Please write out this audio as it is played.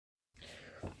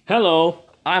Hello,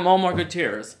 I'm Omar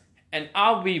Gutierrez, and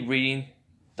I'll be reading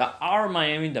the Our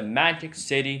Miami, the Magic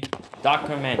City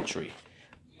documentary.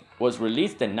 Was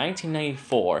released in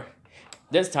 1994.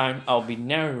 This time, I'll be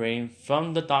narrating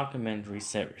from the documentary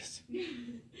series.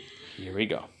 Here we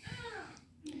go.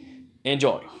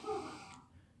 Enjoy.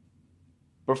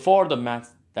 Before the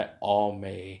maps that all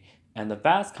made, and the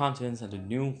vast continents of the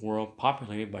New World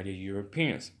populated by the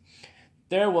Europeans,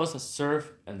 there was a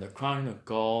surf and the crying of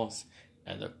gulls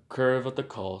and the curve of the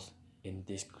coast in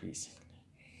decreasing.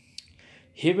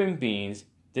 Human beings,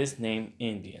 this named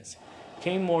Indians,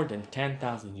 came more than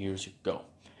 10,000 years ago.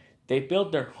 They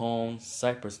built their homes,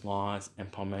 cypress lawns,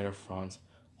 and palmetto fronds,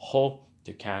 hoped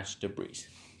to catch the breeze.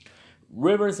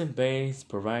 Rivers and bays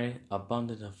provided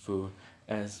abundance of food,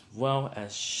 as well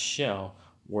as shell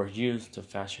were used to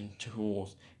fashion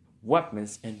tools,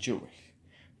 weapons, and jewelry.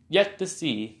 Yet the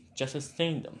sea just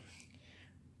sustained them,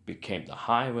 became the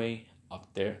highway of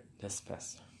their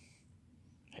despair.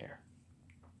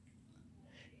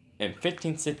 In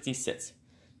 1566,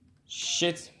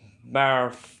 ships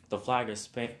beared the flag of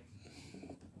Spain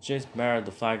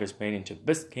into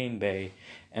Biscayne Bay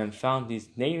and found these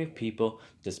native people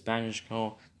the Spanish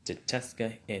called the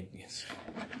Texas Indians,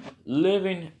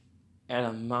 living at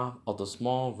the mouth of the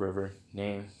small river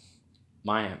named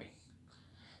Miami,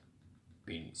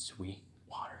 beneath sweet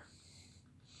water.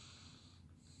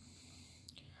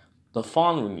 The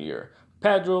following year,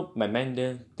 Pedro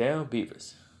Menendez de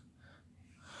Vivas,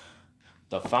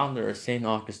 the founder of St.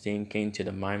 Augustine, came to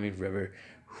the Miami River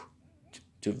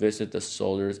to visit the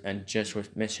soldiers and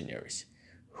Jesuit missionaries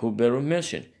who built a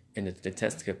mission in the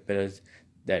Texas village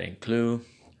that include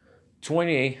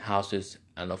 28 houses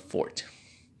and a fort.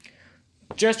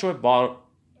 Jesuit brother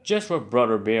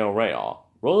Bill Rayall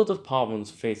wrote the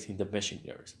problems facing the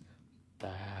missionaries. The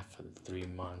half of the 3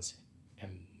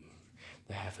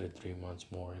 months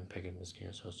more in picking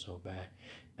mosquitoes was so bad.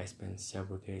 I spent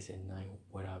several days and nights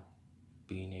without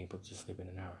being able to sleep in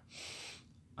an hour.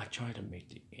 I tried to make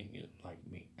the Indians like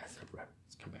me as a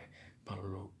reference command, but a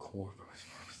little core for his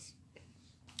purpose.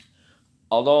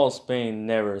 Although Spain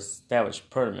never established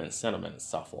permanent settlement in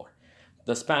South Florida,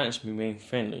 the Spanish remained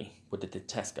friendly with the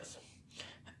Texas.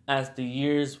 As the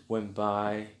years went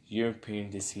by,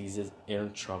 European diseases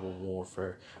and trouble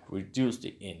warfare reduced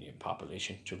the Indian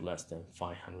population to less than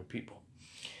 500 people.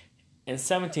 In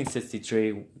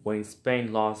 1763, when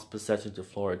Spain lost possession to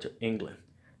Florida to England,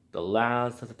 the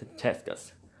last of the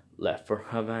Texas left for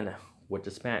Havana with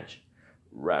the Spanish,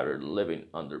 rather living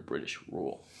under British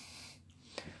rule.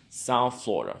 South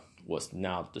Florida was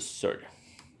now deserted.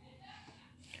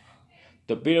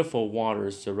 The beautiful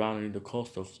waters surrounding the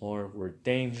coast of Florida were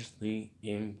dangerously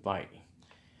inviting.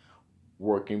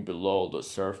 Working below the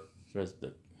surface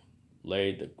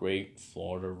lay the Great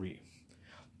Florida Reef,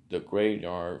 the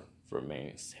graveyard for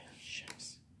many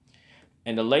ships.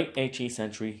 In the late 18th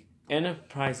century,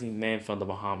 enterprising men from the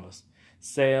Bahamas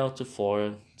sailed to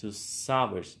Florida to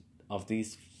salvage of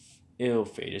these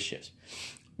ill-fated ships.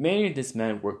 Many of these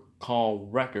men were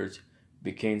called wreckers,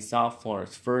 became South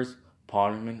Florida's first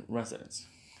Parliament residents.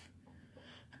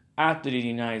 After the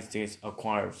United States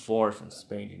acquired Florida from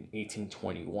Spain in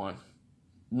 1821,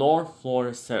 North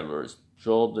Florida settlers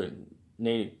drove the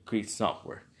native Creek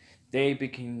southward. They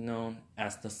became known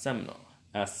as the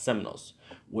Seminoles,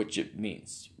 which it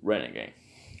means renegade.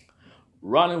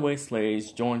 Runaway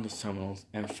slaves joined the Seminoles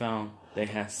and found they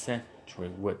had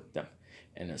sanctuary with them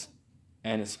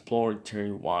and explored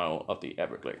the wild of the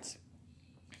Everglades.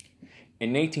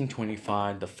 In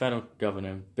 1825, the federal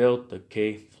government built the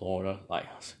Cape Florida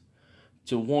Lighthouse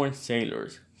to warn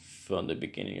sailors from the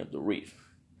beginning of the reef.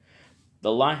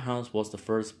 The lighthouse was the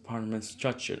first permanent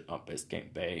structure of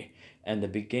Biscayne Bay and the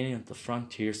beginning of the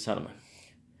frontier settlement.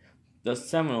 The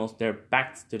Seminoles, their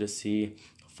backs to the sea,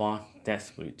 fought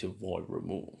desperately to avoid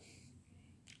removal.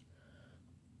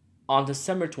 On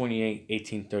December 28,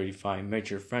 1835,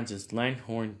 Major Francis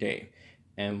Langhorne Day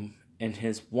and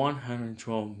his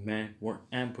 112 men were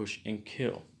ambushed and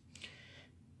killed.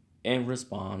 In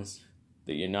response,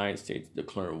 the United States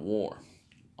declared war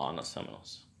on the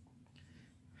Seminoles.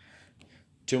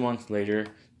 2 months later,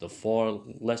 the Florida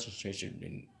legislature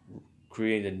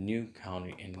created a new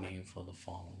county and name for the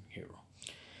fallen hero.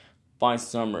 By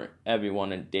summer,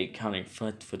 everyone in Dade County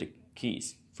fled for the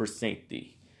Keys for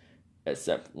safety,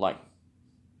 except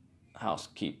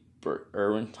housekeeper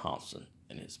Irwin Thompson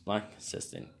and his black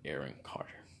assistant Aaron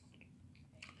Carter.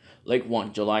 Late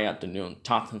one July afternoon,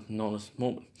 Thompson noticed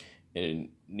movement in a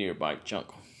nearby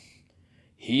jungle.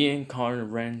 He and Carter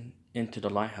ran into the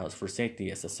lighthouse for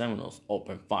safety as the Seminoles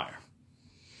opened fire.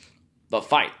 The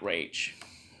fight raged.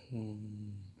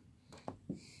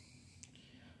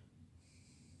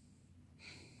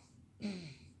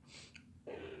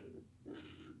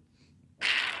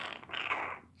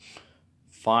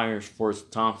 fires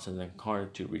forced Thompson and Carter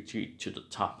to retreat to the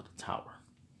top of the tower.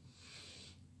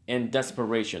 In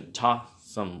desperation,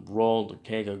 Thompson rolled a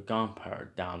keg of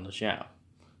gunpowder down the shaft.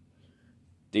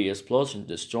 The explosion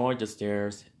destroyed the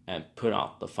stairs and put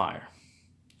out the fire.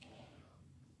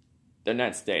 The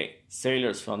next day,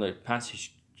 sailors from the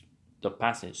passage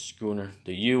schooner,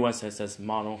 the USS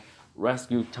Model,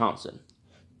 rescued Thompson.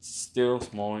 Still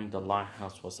smoldering, the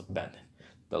lighthouse was abandoned.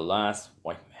 The last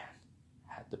white man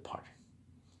had departed.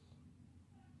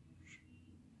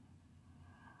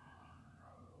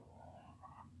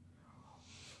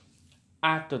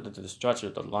 After the destruction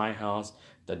of the lighthouse,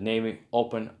 the Navy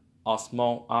opened a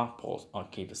small outpost on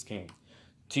Key Biscayne.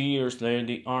 2 years later,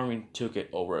 the Army took it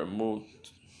over and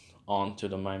moved on to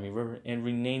the Miami River and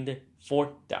renamed it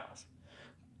Fort Dallas.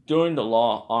 During the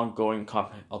ongoing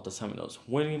conflict of the Seminoles,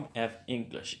 William F.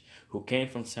 English, who came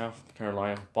from South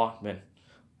Carolina, bought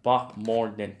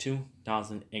more than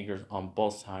 2,000 acres on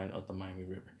both sides of the Miami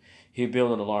River. He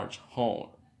built a large home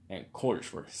and quarters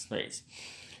for his slaves.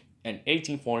 In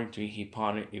 1843, he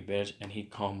plotted a village and he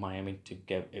called Miami to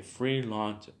give a free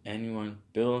loan to anyone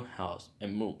build a house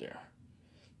and move there.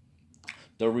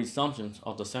 The resumption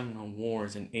of the Seminole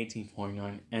Wars in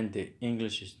 1849 ended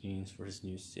English's dreams for his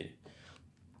new city.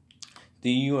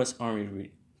 The U.S. Army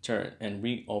returned and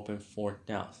reopened Fort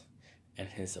Dallas and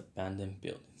his abandoned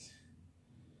buildings.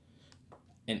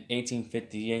 In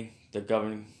 1858, the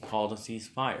government called a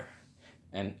ceasefire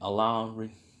and allowed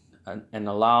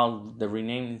the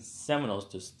remaining Seminoles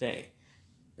to stay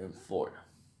in Florida.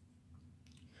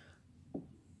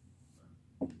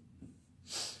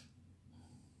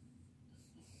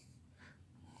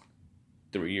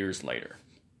 Three years later,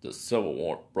 the Civil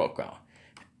War broke out,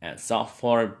 and South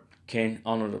Florida came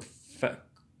under the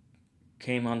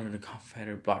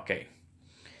Confederate blockade.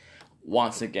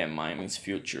 Once again, Miami's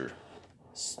future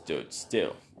stood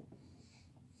still.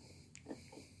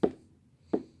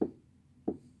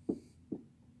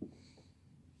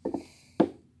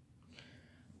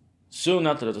 Soon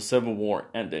after the Civil War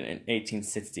ended in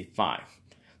 1865,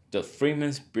 the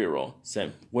Freedmen's Bureau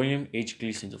sent William H.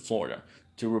 Gleason to Florida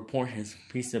to report his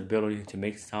feasibility to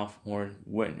make South Florida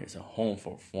witness a home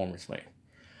for former slaves.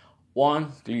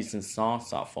 Once Gleason saw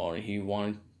South Florida, he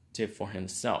wanted it for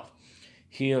himself.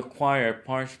 He acquired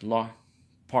large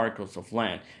parcels of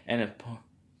land and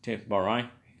appointed Barry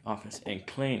office and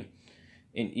claimed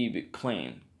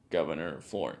governor of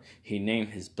Florida. He named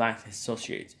his black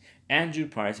associates Andrew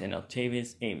Price and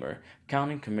Octavius Amer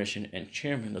county commission and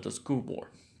chairman of the school board.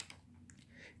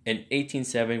 In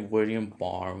 1870, William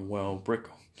Barwell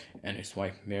Brickell and his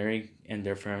wife Mary and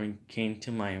their family came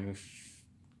into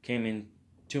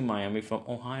Miami from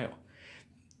Ohio.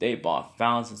 They bought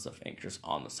thousands of acres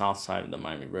on the south side of the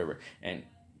Miami River and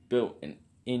built an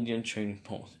Indian trading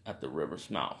post at the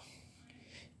river's mouth.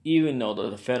 Even though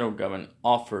the federal government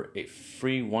offered a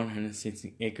free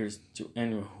 160 acres to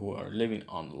anyone who are living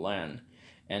on the land,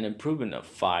 an improvement of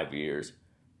 5 years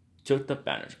took the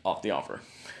advantage of the offer.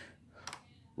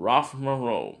 Ralph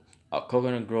Monroe, a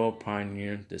coconut grove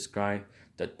pioneer, described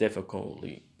the difficult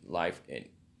life in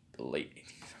the late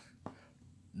 1800s.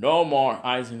 No more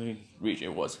isolated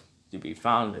region was to be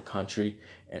found in the country,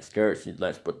 and scarcely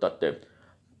less productive.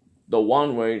 The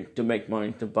one way to make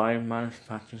money to buy and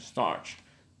manufacture starch.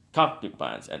 Coffee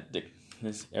plants at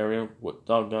this area were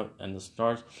dug up, and the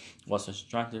starch was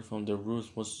extracted from the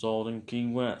roots was sold in Key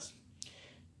West.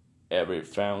 Every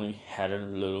family had a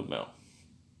little mill.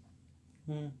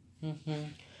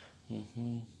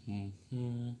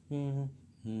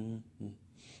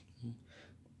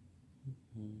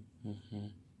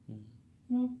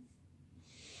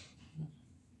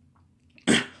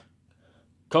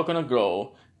 Coconut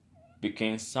Grove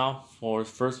became South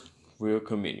Florida's first real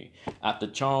community after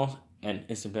Charles and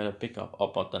Isabella Pickup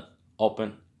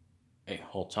opened a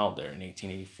hotel there in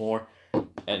 1884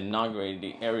 and inaugurated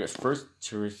the area's first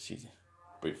tourist season.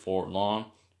 Before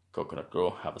long, Coconut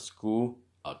Grove had a school,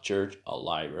 a church, a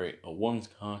library, a women's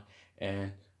club,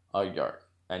 and a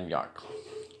yacht club.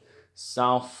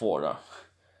 South Florida,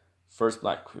 first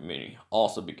black community,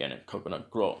 also began in Coconut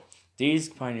Grove. These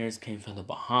pioneers came from the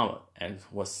Bahamas and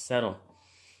was settled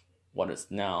what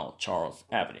is now Charles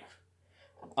Avenue.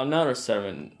 Another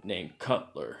settlement named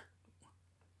Cutler,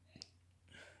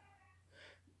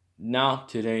 now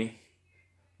today,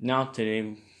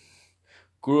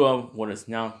 grew up what is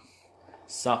now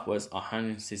Southwest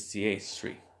 168th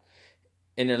Street.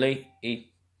 In the late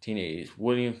 1880s,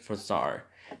 William Fraser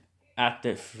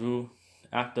acted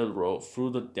the road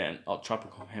through the den of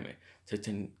tropical hammock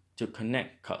to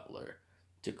connect Cutler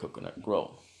to Coconut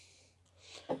Grove.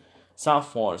 South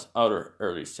Florida's other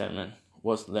early settlement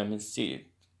was Lemon City,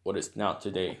 what is now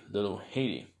today Little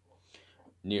Haiti,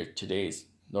 near today's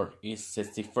Northeast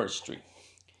 61st Street.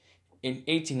 In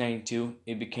 1892,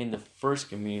 it became the first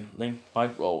community linked by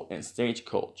road and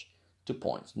stagecoach to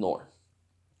points north.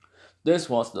 This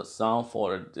was the South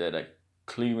Florida that a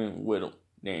Cleveland widow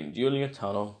named Julia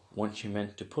Tuttle when she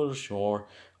meant to put ashore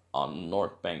on the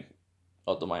north bank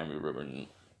of the Miami River in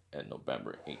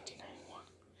November 1891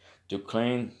 to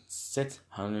claim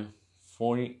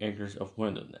 640 acres of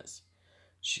wilderness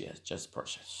she has just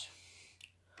purchased.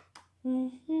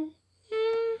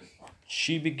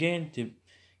 She began to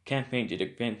campaign to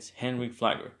convince Henry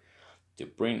Flagler to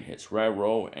bring his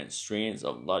railroad and strings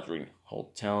of luxury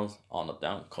hotels on the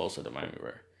down coast of the Miami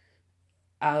River.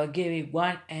 I will give you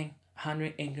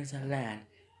 100 acres of land,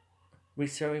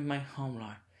 reserving my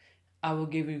homeland. I will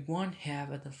give you one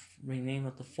half of the rename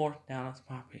of the Fort Dallas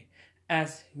property,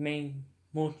 as may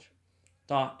much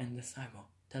thought and disciple.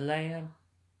 The land,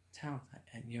 towns,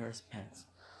 and your expense.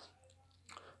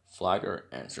 Flagler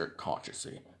answered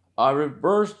cautiously, I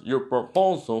reverse your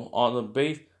proposal on the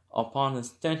base upon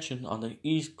extension on the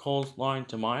east coast line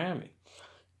to Miami.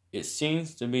 It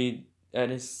seems to me that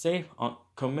it's safe on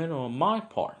committal on my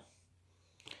part.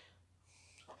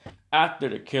 After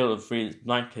the kill of freeze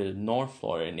blanketed North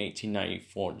Florida in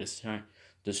 1894,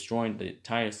 destroying the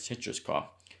entire citrus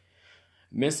crop,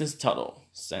 Mrs. Tuttle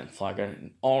sent Flagler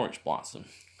an orange blossom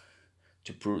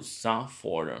to prove South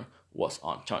Florida was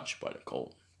untouched by the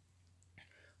cold.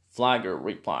 Flagler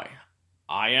replied,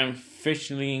 I am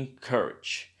officially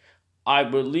encouraged. I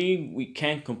believe we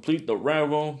can complete the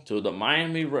railroad to the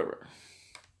Miami River.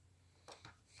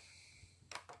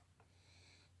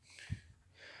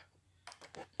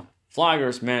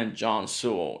 Flagler's man John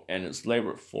Sewell and his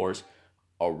labor force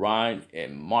arrived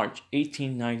in March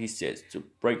 1896 to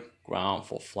break ground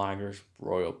for Flagler's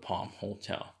Royal Palm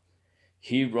Hotel.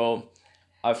 He wrote,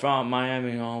 I found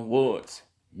Miami on Woods.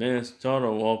 Miss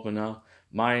Tuttle opened up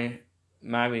Miami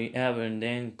Avenue,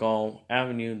 then go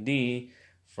Avenue D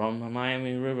from the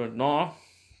Miami River north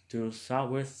to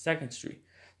Southwest 2nd Street.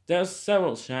 There are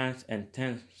several shacks and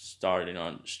tents starting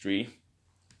on the street.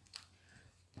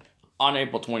 On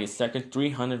April 22nd,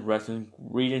 300 residents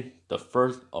greeted the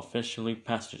first officially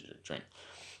passenger train.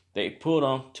 They pulled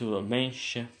up to the main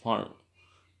ship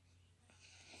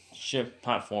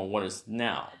platform, what is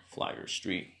now Flagler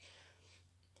Street.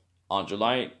 On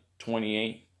July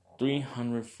 28,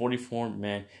 344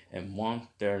 men and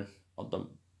one-third of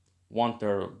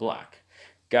black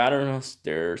gathered on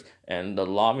stairs and the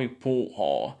lobby pool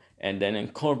hall and then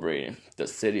incorporated the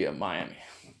city of Miami.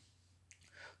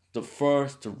 The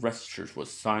first to register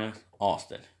was Silas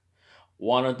Austin,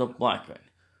 one of the black men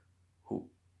who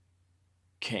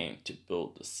came to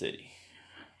build the city.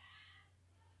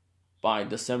 By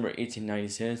December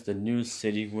 1896, the new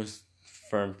city was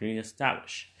firmly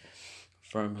established.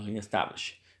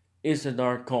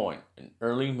 Isidore Cohen, an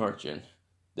early merchant,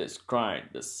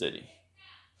 described the city.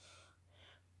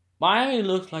 Miami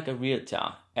looks like a real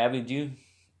town. Avenue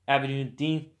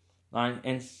D line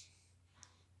and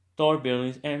store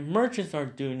buildings, and merchants are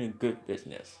doing a good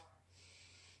business.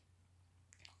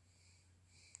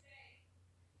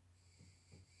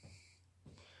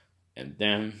 And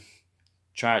then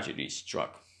tragedy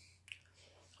struck.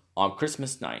 On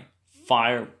Christmas night,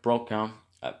 fire broke out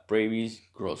at Bravy's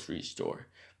grocery store.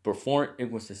 Before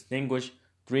it was extinguished,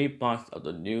 3 blocks of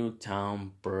the new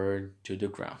town burned to the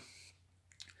ground.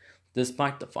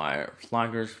 Despite the fire,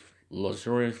 Flagler's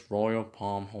luxurious Royal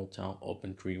Palm Hotel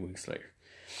opened 3 weeks later.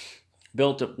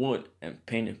 Built of wood and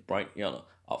painted bright yellow,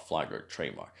 a Flagler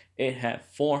trademark. It had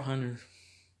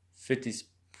 450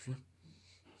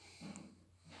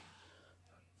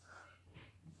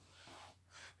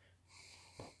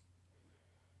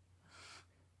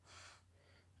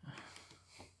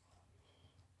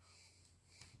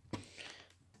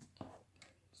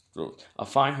 a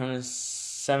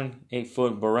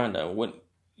 578-foot veranda with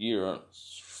year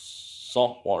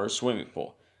saltwater swimming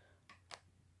pool.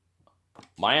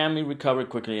 Miami recovered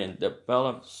quickly and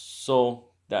developed so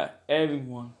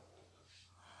everyone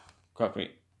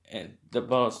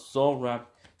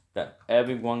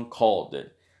called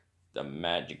it the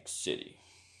Magic City.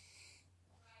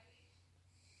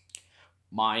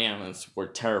 Miamians were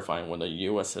terrified when the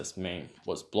USS Maine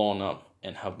was blown up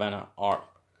in Havana Harbor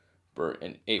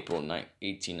in April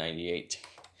 1898,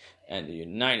 and the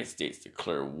United States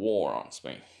declared war on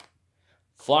Spain.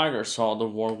 Flagler saw the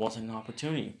war was an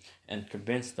opportunity and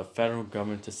convinced the federal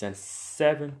government to send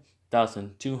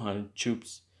 7,200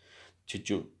 troops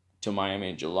to Miami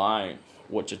in July,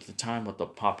 which at the time of the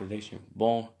population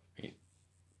bombing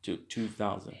to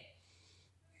 2,000,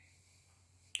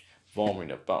 bombing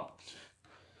about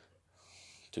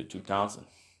to 2000.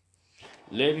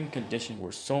 Living conditions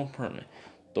were so permanent.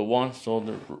 The one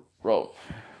soldier wrote,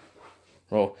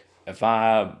 if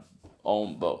I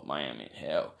owned both Miami and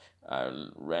hell, I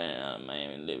ran out of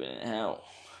Miami living in hell.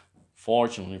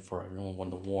 Fortunately for everyone, when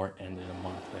the war ended a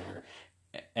month later,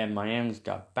 and Miami's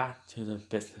got back to the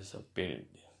business of building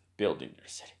their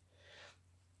city.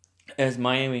 As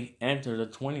Miami entered the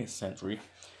 20th century,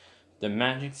 the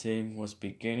Magic City was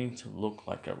beginning to look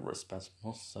like a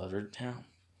respectable southern town.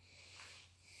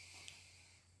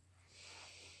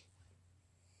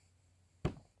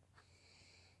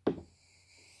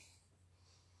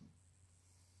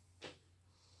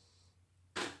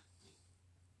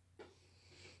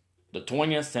 The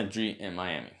 20th century in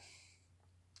Miami.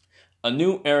 A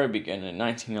new era began in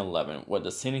 1911 when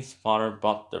the city's father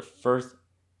bought the first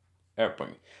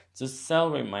airplane to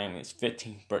celebrate Miami's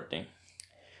 15th birthday.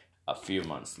 A few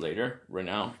months later,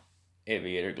 renowned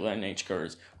aviator Glenn H.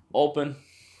 Curtis opened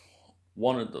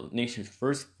one of the nation's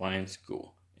first flying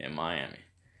schools in Miami.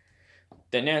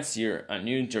 The next year, a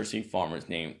New Jersey farmer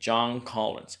named John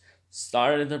Collins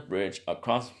started the bridge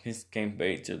across Biscayne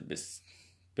Bay to the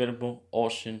hospitable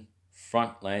ocean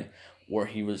front land where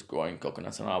he was growing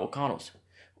coconuts and avocados.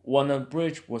 When the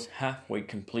bridge was halfway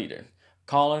completed,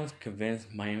 Collins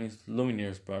convinced Miami's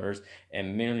Lumineers brothers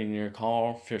and millionaire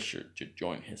Carl Fisher to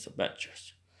join his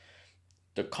adventures.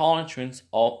 The college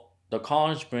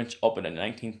bridge opened in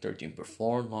 1913.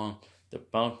 Before long,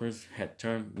 developers had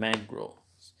turned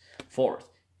mangroves forest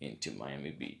into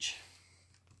Miami Beach.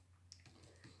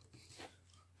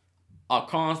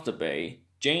 Across the bay,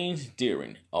 James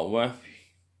Deering, a wealthy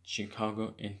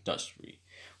Chicago industrialist,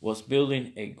 was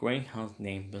building a great house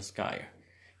named Biscaya.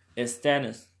 It set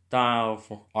a style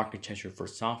for architecture for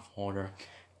South Florida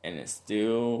and is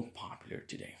still popular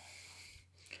today.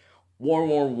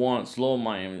 World War I slowed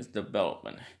Miami's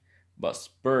development, but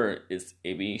spurred its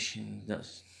aviation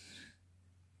industry.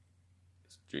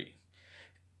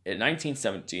 In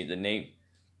 1917, the Navy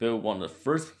built one of the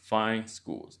first flying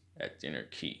schools at Dinner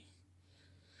Key.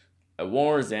 At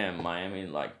war's end, Miami,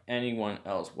 like anyone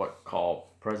else, what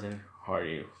President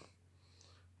Hardy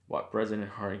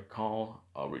called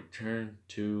a return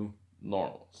to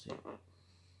normalcy.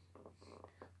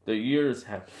 The years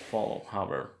have followed,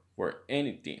 however, were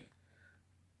anything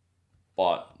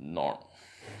but normal.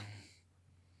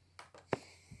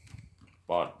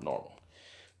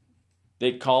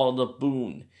 They called it a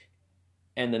boon,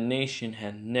 and the nation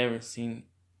had never seen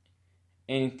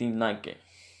anything like it.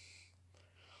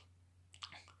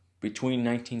 Between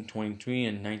 1923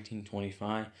 and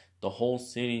 1925, the whole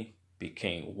city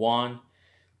became one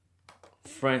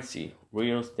frenzy.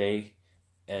 Real estate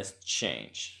has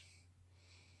changed.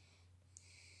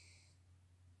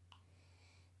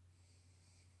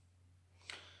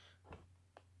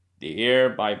 The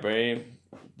air vibrated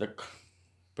the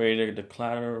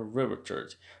clatter of river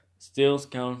church. Still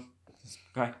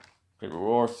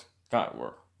rolled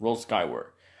skyward.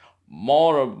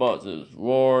 Motor buses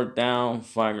roared down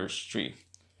Flagler Street,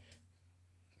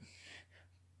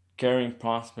 carrying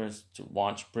prospectors to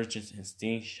watch bridges and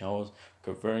steam shovels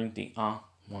converting the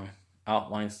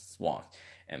outlying swaths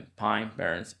and pine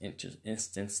barrens into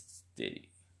instant city.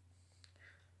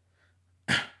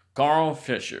 Carl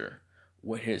Fisher,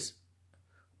 with his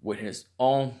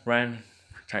own brand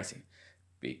advertising,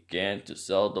 began to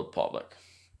sell the public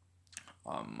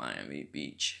on Miami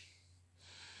Beach.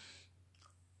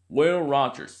 Will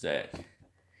Rogers said,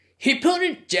 he put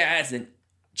in jazz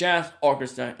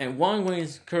orchestra and one-way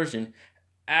excursion,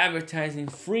 advertising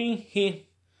free heat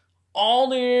all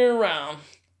the year round.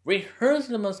 Rehearse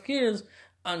the mosquitoes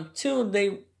until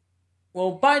they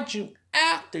will bite you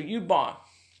after you bought.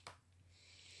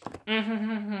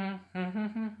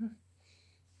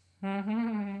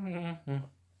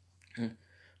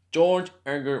 George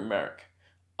Edgar Merrick,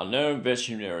 another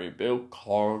visionary, built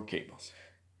Coral Gables,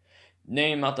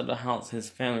 named after the house his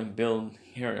family built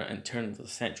here at the turn of the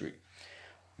century.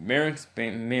 Merrick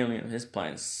spent millions of his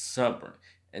plans stubborn,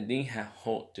 and they had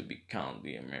hoped to become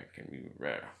the American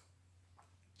Riviera.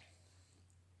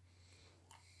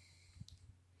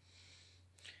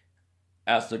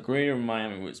 As the greater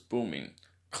Miami was booming,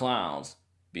 clouds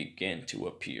began to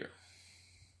appear.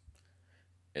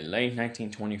 In late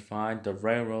 1925, the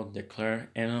railroad declared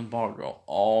an embargo on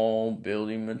all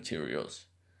building materials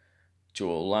to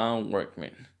allow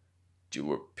workmen to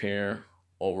repair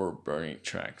overburning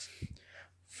tracks.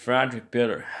 Frederick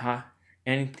Builder had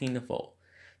anything to fall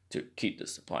to keep the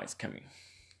supplies coming.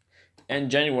 In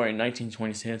January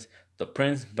 1926, the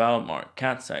Prince Valdemar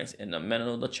capsized in the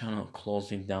middle of the channel,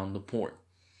 closing down the port.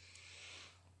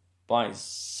 By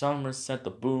Somerset, the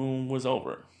boom was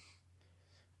over.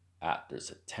 After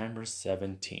September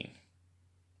 17,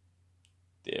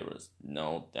 there was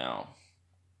no doubt.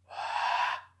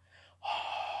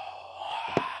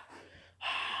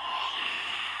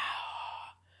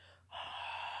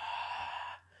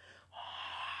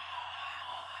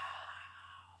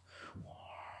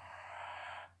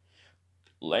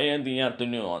 Late in the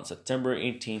afternoon on September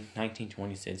 18,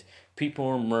 1926,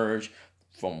 people emerged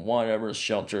from whatever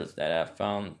shelters that had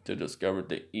found to discover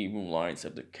the evil lights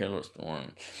of the killer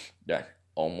storm that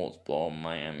almost blew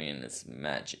Miami and its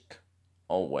magic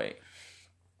away.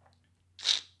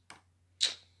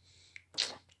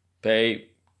 Kay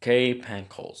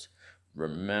Pankos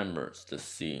remembers the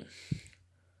scene.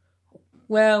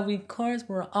 Well, we course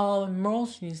were all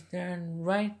emotions staring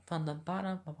right from the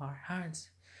bottom of our hearts.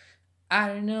 I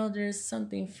don't know, there's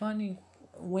something funny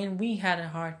when we had a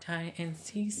hard time and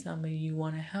see somebody you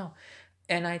want to help.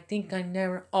 And I think I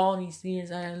never, all these years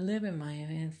I live in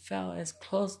Miami and felt as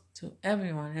close to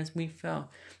everyone as we felt.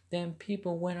 Then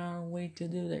people went on their way to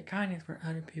do their kindness for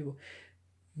other people.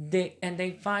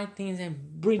 They find things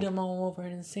and bring them all over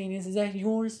and say, "Is that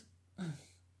yours?"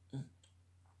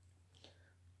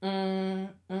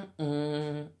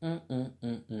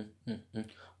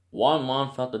 One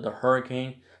month after the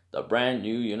hurricane, the brand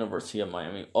new University of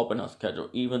Miami opened on schedule,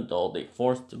 even though they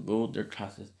forced to move their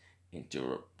classes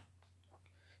into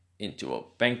a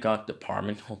Bangkok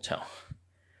department hotel.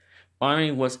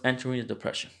 Miami was entering a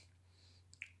depression,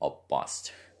 a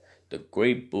bust. The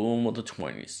great boom of the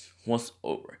 20s was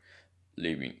over,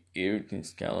 leaving irritating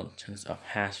skeletons of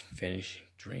half-finished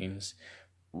dreams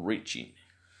reaching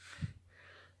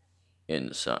in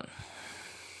the sun.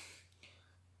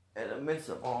 In the midst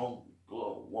of all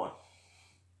glow, one.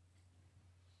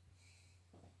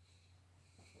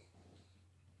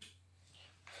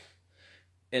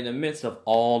 In the midst of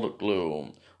all the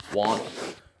gloom, one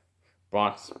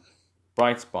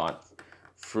bright spot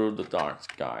through the dark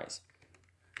skies.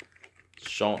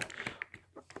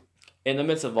 In the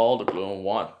midst of all the gloom,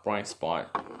 one bright spot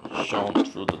shone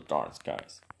through the dark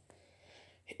skies.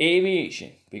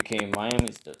 Aviation became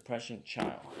Miami's depression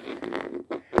child.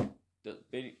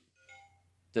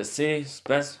 The city's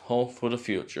best hope for the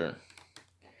future.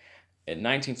 In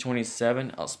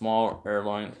 1927, a small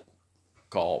airline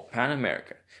called Pan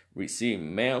American received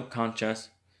mail contracts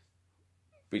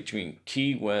between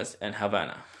Key West and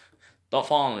Havana. The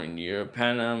following year,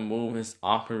 Pan Am moved its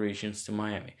operations to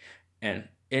Miami and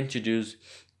introduced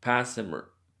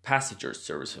passenger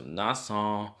service from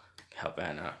Nassau,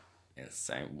 Havana, and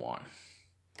San Juan.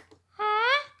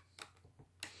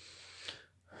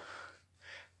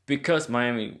 Because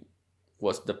Miami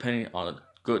was depending on a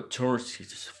good tourist to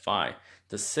survive,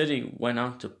 the city went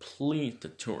out to please the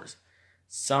tourists.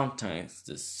 Sometimes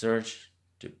the search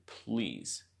to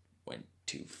please went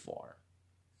too far.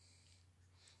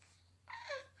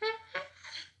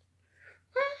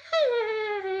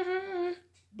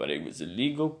 But it was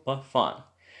illegal but fun.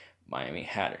 Miami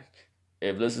had it.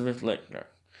 Elizabeth Lickner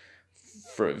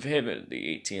prohibited the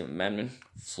 18th Amendment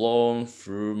flowing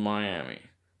through Miami,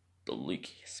 the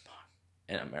leakiest spot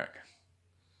in America.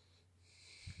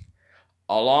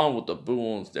 Along with the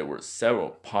boons, there were several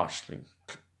partially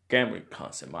gambling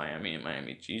clubs in Miami and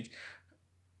Miami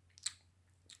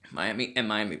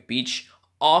Beach,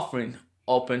 offering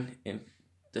open in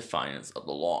defiance of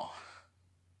the law.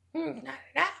 In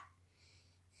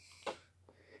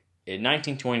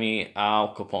 1928,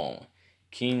 Al Capone,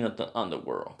 king of the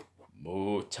underworld,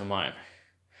 moved to Miami.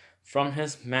 From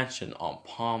his mansion on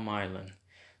Palm Island,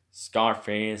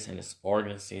 Scarface and his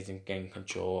organization gained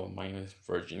control of Miami's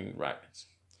Virgin Rapids.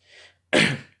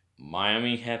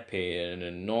 Miami had paid an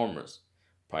enormous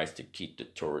price to keep the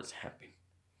tourists happy.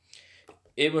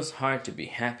 It was hard to be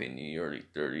happy in the early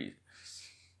 30s.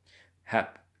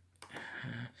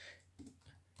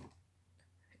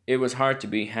 It was hard to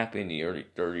be happy in the early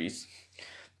 30s.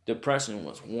 Depression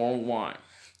was worldwide.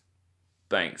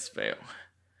 Banks failed.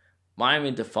 Miami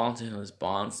defaulted on its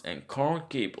bonds, and Coral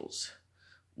Gables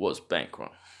was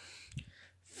bankrupt.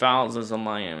 Thousands of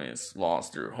Miamians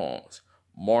lost their homes.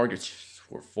 Mortgages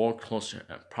were foreclosed,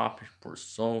 and properties were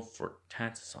sold for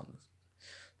taxes on the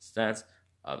stats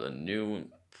of the new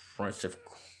impressive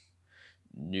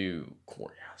new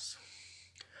courthouse.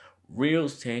 Real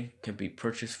estate can be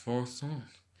purchased for a song.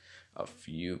 A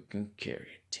few can carry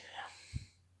it to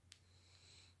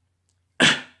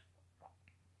them.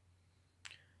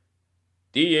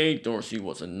 D.A. Dorsey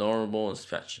was a notable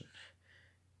exception.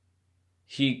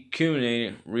 He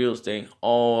accumulated real estate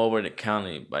all over the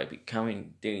county by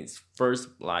becoming Dane's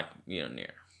first black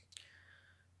millionaire.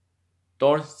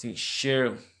 Dorsey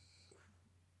shared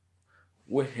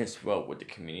with his wealth with the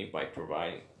community by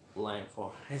providing land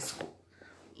for high school,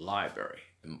 library,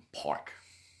 and park.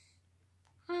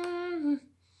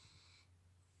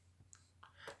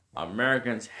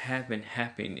 Americans have been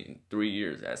happy in 3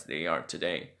 years as they are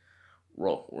today,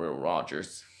 wrote Will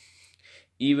Rogers.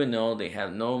 Even though they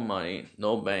have no money,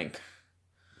 no bank,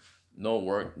 no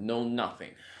work, no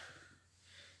nothing,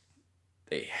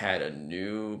 they had a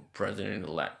new president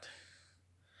elect,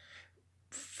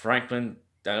 Franklin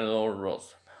Delano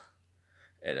Roosevelt,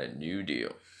 and a New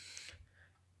Deal.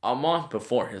 A month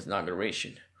before his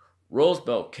inauguration,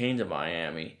 Roosevelt came to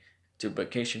Miami to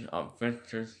vacation on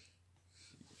Vincent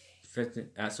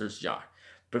Astor's yacht.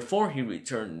 Before he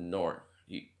returned north,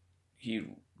 he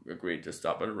agreed to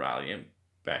stop at a rally in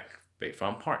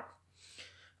Bayfront Park.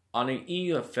 On the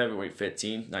eve of February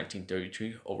 15,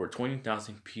 1933, over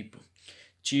 20,000 people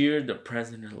cheered the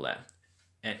president-elect,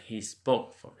 and he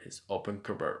spoke from his open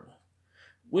convertible.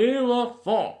 We look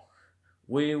for,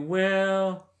 we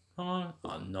will,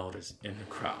 unnoticed in the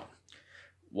crowd,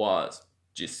 was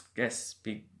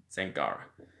Giuseppe Zangara,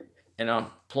 an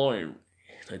unemployed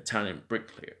Italian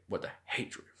bricklayer with a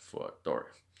hatred for authority.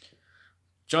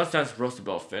 Just as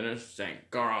Roosevelt finished,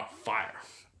 Zangara fired.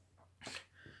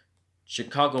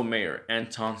 Chicago Mayor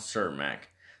Anton Cermak,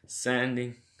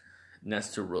 standing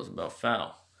next to Roosevelt,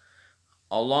 fell,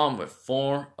 along with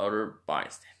 4 other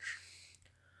bystanders.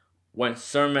 When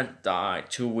Cermak died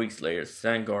 2 weeks later,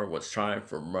 Zangara was tried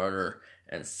for murder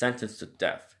and sentenced to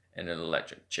death in an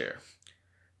electric chair.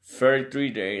 33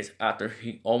 days after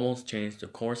he almost changed the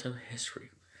course of history,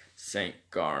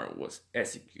 Zangara was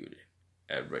executed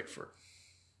at Radford.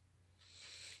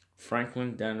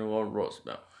 Franklin Delano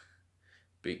Roosevelt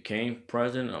became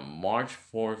president on March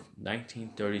 4,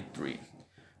 1933.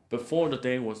 Before the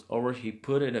day was over, he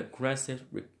put an aggressive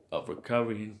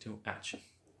recovery into action.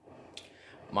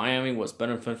 Miami was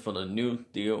benefiting from the New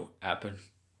Deal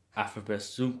Alphabet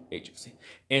Soup Agency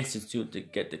Institute to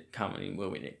get the economy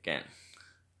moving again.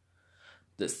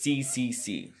 The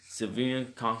CCC,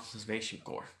 Civilian Conservation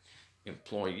Corps,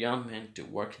 employed young men to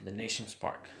work in the nation's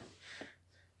park.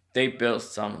 They built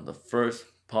some of the first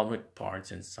public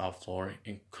parks in South Florida,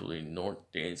 including North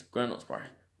Day's Granos Park,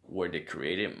 where they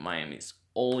created Miami's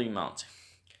only mountain.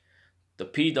 The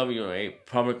PWA,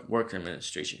 Public Works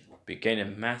Administration, began a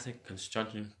massive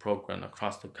construction program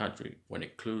across the country, which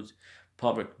includes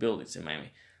public buildings in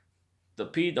Miami. The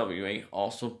PWA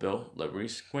also built Liberty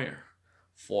Square,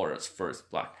 Florida's first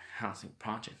black housing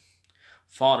project.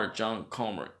 Father John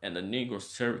Comer and the Negro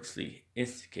Civics League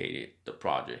instigated the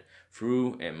project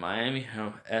through a Miami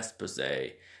Herald expose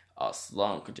of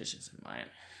slum conditions in Miami.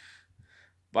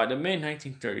 By the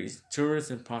mid-1930s,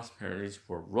 tourism prosperities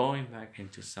were rolling back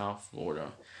into South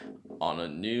Florida on a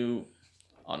new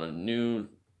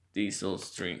diesel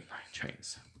streamline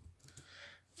trains.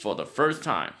 For the first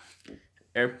time,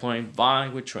 airplanes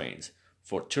vied with trains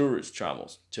for tourist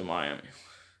travels to Miami.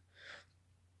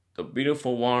 The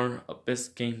beautiful water of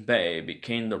Biscayne Bay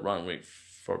became the runway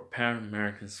for Pan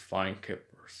American's flying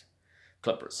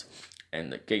clippers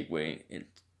and the gateway into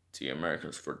the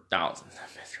Americas for thousands of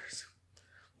visitors.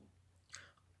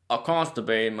 Across the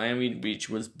bay, Miami Beach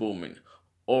was booming.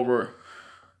 Over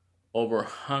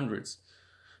hundreds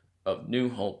of new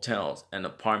hotels and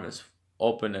apartments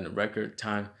opened in a record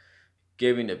time,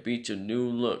 giving the beach a new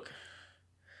look,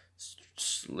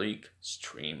 sleek,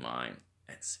 streamlined,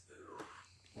 and smooth.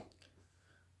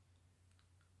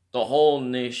 The whole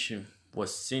nation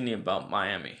was singing about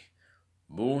Miami.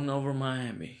 Moon Over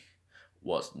Miami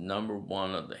was number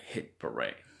 1 of the hit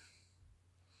parade.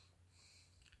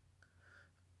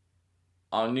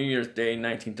 On New Year's Day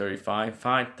 1935,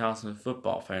 5,000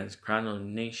 football fans crowded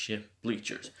on makeshift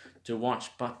bleachers to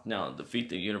watch Bucknell defeat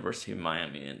the University of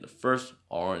Miami in the first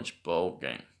Orange Bowl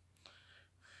game.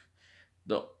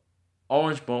 The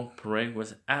Orange Bowl parade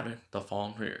was added the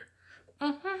following year.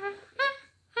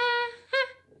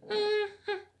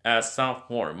 As South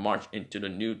Florida marched into the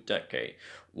new decade,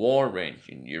 war raged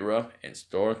in Europe and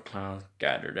storm clouds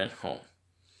gathered at home.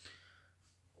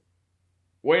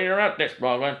 We interrupt this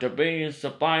program to bring you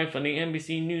supply from the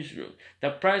NBC newsroom.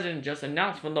 The president just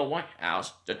announced from the White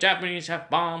House the Japanese have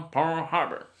bombed Pearl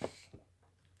Harbor.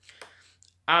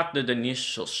 After the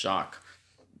initial shock,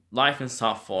 life in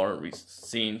South Florida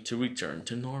seemed to return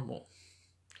to normal.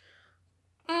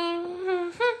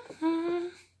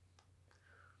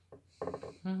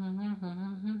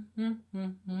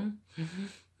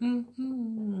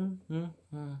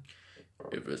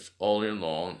 If it's all year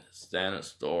long, stand at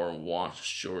store and wash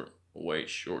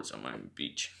short-waist shorts on Miami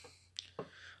Beach.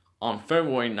 On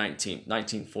February 19,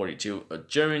 1942, a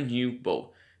German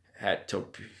U-boat had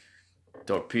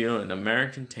torpedoed an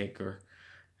American tanker,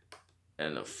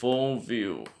 and a full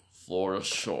view Florida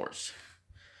shores.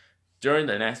 During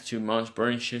the next 2 months,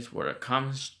 burning ships were a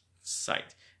common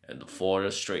sight in the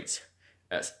Florida Straits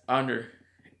as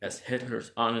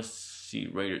Hitler's undersea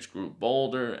raiders grew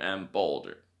bolder and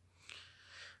bolder.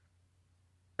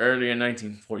 Early in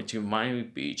 1942, Miami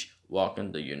Beach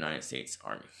welcomed the United States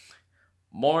Army.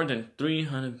 More than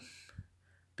 300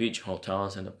 beach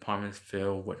hotels and apartments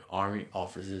filled with Army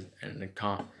officers and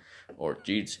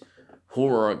Jeets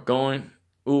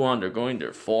who undergoing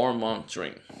their 4-month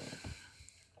training.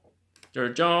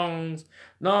 Sir Jones,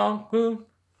 long group,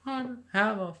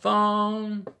 have a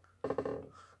fun.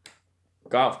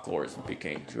 Golf courses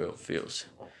became drill fields,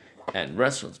 and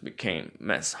restaurants became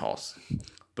mess halls.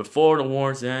 Before the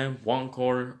war's end,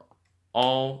 1/4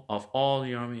 of all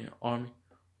the Army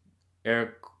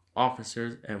air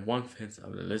officers and 1/5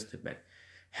 of the enlisted men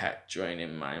had joined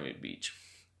in Miami Beach.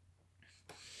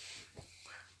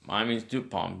 Miami's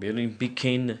DuPont building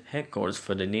became the headquarters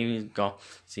for the Navy's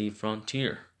Gulf Sea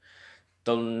frontier,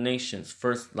 the nation's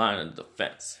first line of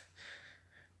defense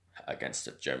against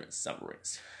the German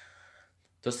submarines.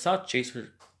 The South Chasers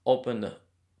opened the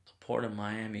port of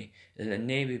Miami, and the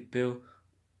Navy built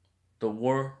the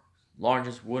world's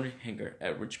largest wooden hangar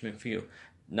at Richmond Field,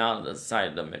 now the site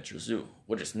of the Metro Zoo,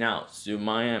 which is now Zoo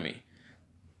Miami,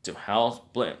 to house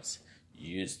blimps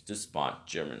used to spot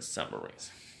German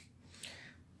submarines.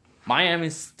 Miami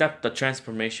stepped the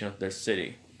transformation of their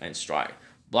city in stride.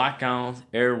 Blackouts,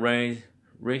 air raids,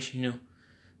 rationing,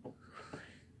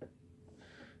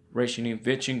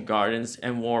 kitchen gardens,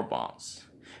 and war bombs.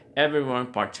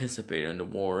 Everyone participated in the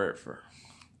war effort.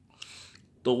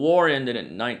 The war ended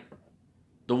in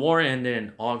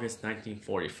August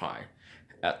 1945.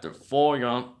 After 4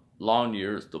 long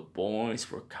years, the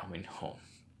boys were coming home.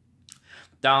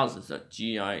 Thousands of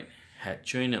GI had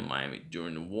trained in Miami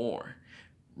during the war.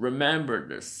 Remembered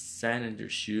the sand in their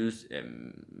shoes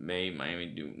and made Miami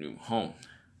their new home.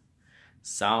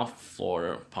 South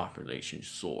Florida population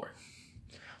soared.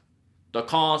 The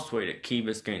causeway to Key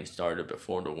Biscayne started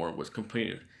before the war was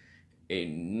completed, a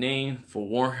name for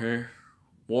war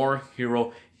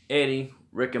hero Eddie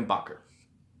Rickenbacker.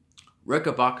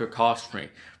 Rickenbacker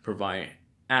Causeway provided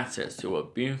access to a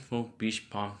beautiful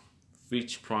beachfront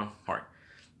park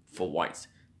for whites,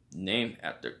 named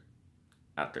after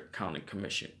County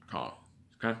Commission,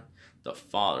 the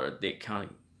father of the county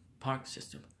park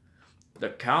system. The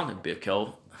county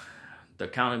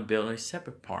built a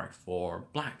separate park for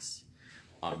blacks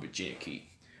on Virginia Key.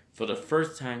 For the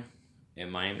first time in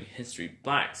Miami history,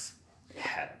 blacks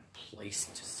had a place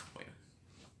to swim.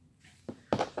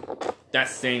 That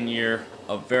same year,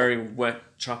 a very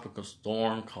wet tropical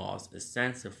storm caused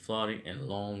extensive flooding in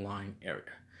Long Line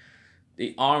area.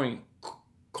 The Army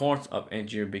Corps of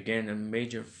Engineers began a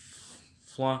major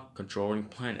flood controlling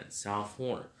plan in South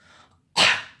Florida.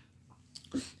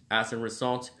 As a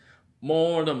result,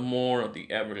 more and more of the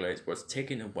Everglades was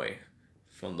taken away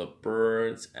from the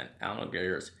birds and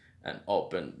alligators and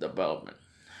open development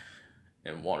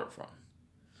and waterfront.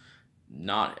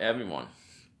 Not everyone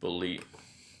believed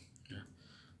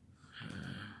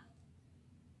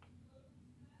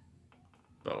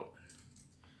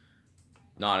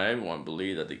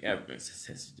that the Everglades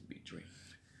existed to be dreamed.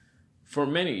 For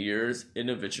many years,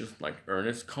 individuals like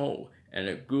Ernest Cole and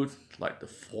a group like the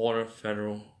Florida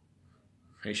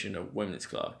Federation of Women's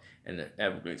Club and the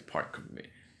Everglades Park Committee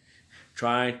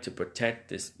tried to protect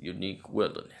this unique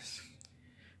wilderness.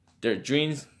 Their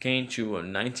dreams came true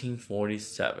in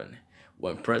 1947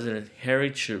 when President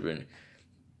Harry Truman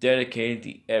dedicated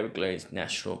the Everglades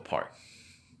National Park.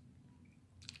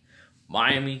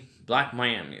 Black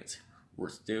Miamians were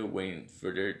still waiting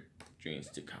for their dreams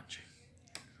to come true.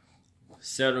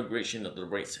 Segregation of the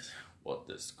races was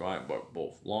described by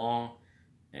both law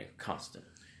and custom.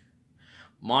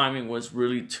 Miami was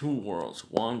really two worlds,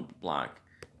 one black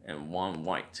and one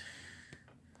white.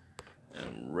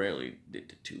 And rarely did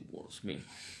the two worlds meet.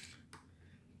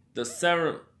 The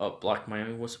center of Black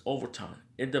Miami was overtime.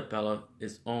 It developed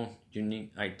its own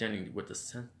unique identity with a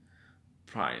sense of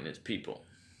pride in its people.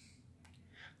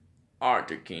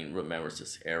 Arthur King remembers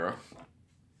this era.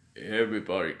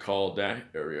 Everybody called that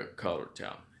area Color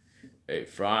Town, a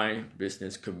thriving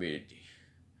business community.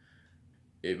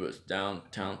 It was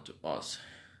downtown to us.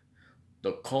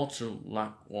 The cultural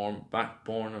warm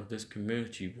backbone of this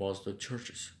community was the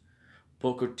churches,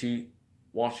 Booker T.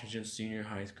 Washington Senior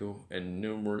High School, and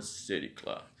numerous city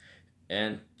clubs.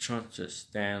 And churches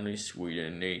Stanley,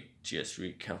 Sweden, and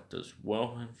HSV kept us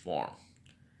well informed.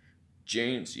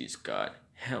 James E. Scott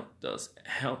helped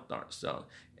ourselves,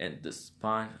 and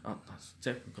despite the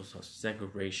obstacles of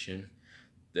segregation,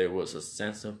 there was a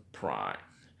sense of pride.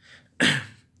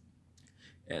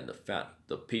 and the fact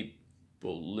the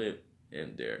people live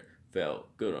in there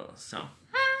felt good on the sound.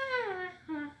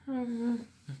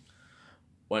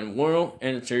 When world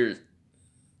entertainers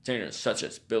such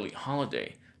as Billie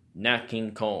Holiday, Nat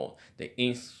King Cole, the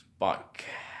Ink Spot,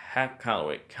 Cab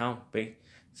Calloway, Count Basie,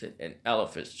 and Ella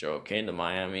Fitzgerald came to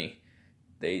Miami,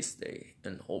 they stayed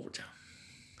in Overtown.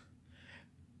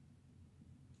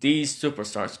 These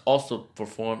superstars also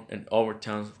performed in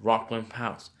Overtown's Rockland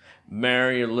House,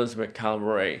 Mary Elizabeth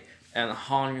Cabaret, and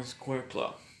Hollywood Square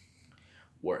Club,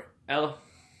 where Ella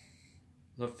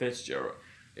Fitzgerald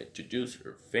introduced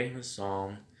her famous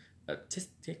song,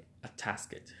 "Artistic a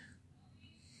Tasket."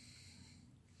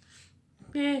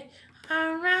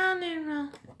 Around and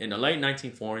round. In the late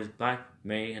 1940s, Black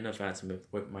made an advancement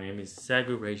with Miami's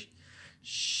segregation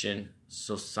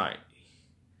society.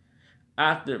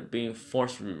 After being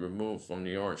forcibly removed from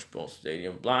the Orange Bowl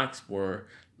Stadium, blacks were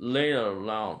later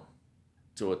allowed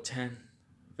to attend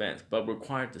events, but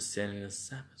required to sit in the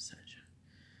seventh section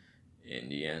in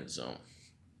the end zone.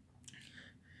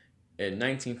 In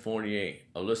 1948,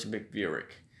 Elizabeth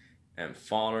Burrick and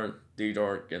Father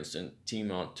Theodore Ginson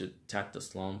teamed up to attack the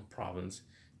slum province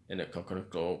in the Coconut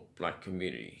Grove black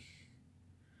community.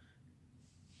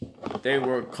 They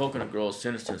were Coconut Grove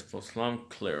citizens for slum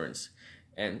clearance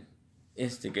and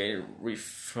instigated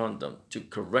referendum to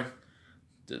correct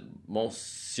the most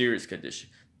serious condition.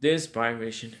 This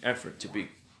privation effort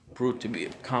proved to be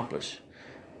accomplished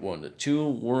when the two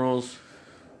worlds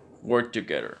worked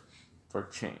together for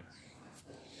change.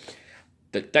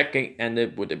 The decade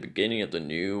ended with the beginning of the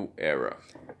new era,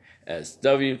 as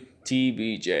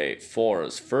WTBJ,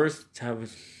 Florida's first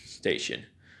television station,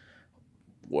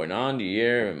 went on the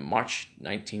air in March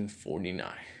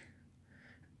 1949.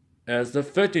 As the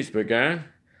 50s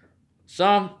began,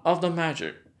 some of the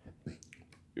magic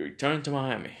returned to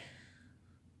Miami.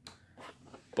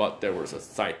 But there was a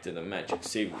side to the magic.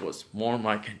 See, it was more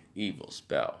like an evil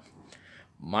spell.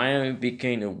 Miami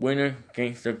became the winter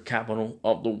gangster capital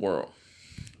of the world.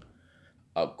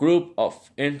 A group of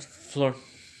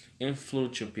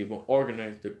influential people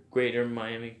organized the Greater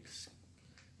Miami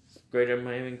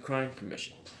Crime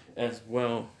Commission, as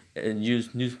well as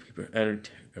used newspaper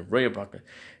editor radio broadcast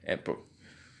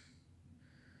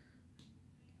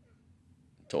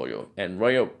and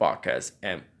radio broadcast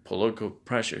and political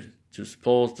pressure to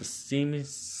expose the seamy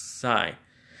side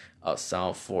of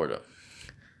South Florida.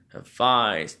 In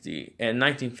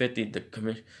 1950, the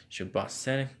commission brought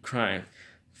Senate crime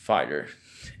fighter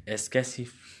S.S.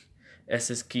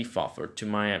 Kefauver to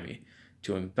Miami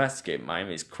to investigate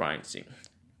Miami's crime scene.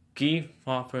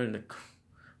 Kefauver and the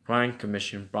Crime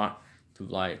Commission brought to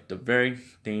light the very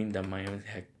thing that Miami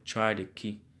had tried to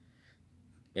keep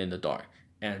in the dark,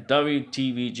 and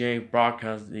WTVJ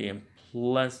broadcast the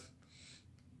impulse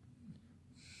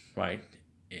right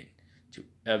into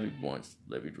everyone's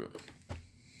living room.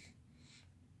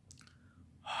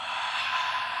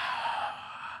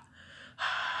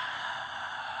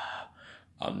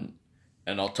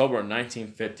 In October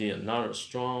 1950, another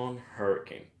strong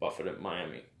hurricane buffeted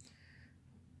Miami.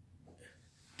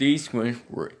 These winds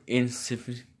were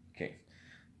insignificant,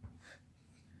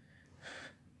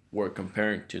 were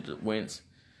compared to the winds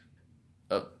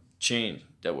of change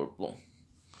that were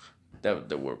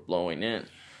blowing in.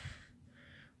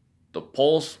 The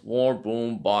post-war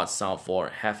boom bought South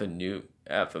Florida half a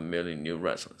million new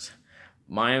residents.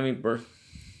 Miami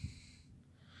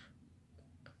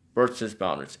burst its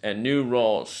boundaries, and new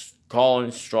roads, calling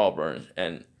strawberries,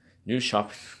 and new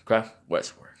shopping craft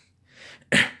westward.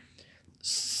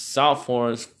 South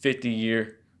Florida's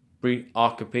 50-year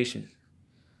preoccupation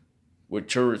with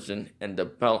tourism and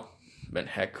development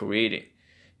had created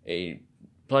a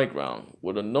playground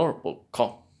with a notable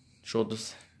cultural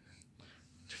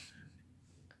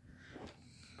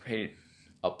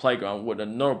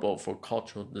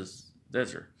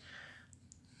desert.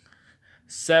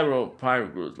 Several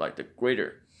private groups like the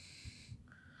Greater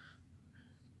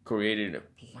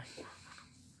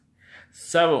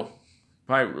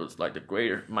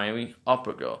Miami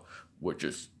Opera Guild, which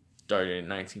was started in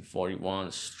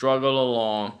 1941, struggled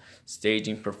along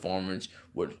staging performance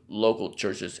with local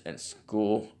churches and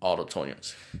school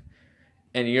auditoriums.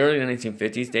 In the early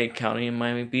 1950s, Dade County and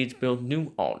Miami Beach built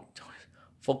new auditoriums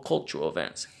for cultural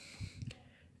events.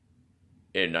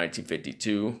 In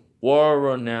 1952,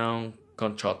 world-renowned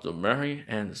contractor Mary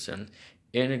Anderson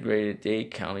integrated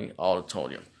Dade County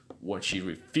Auditorium when she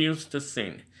refused to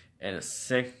sing in a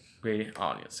segregated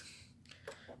audience.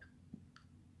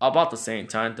 About the same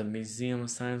time, the Museum of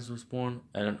Science was born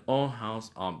at an old house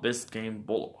on Biscayne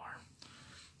Boulevard.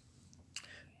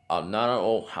 Another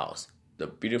old house, the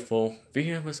beautiful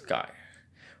View of the Sky,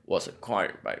 was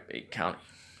acquired by Bay County.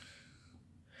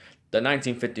 The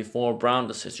 1954 Brown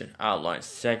decision outlined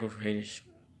segregated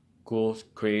schools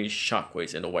created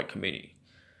shockwaves in the white community.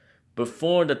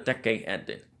 Before the decade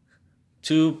ended,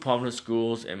 2 public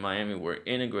schools in Miami were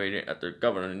integrated under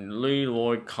Governor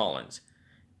Leroy Collins,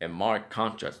 in marked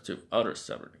contrast to other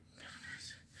southern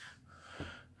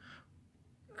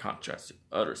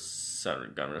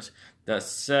governors. That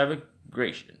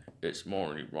segregation is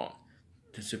morally wrong.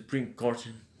 The Supreme Court's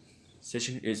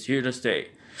decision is here to stay.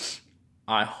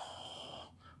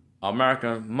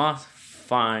 America must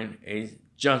find a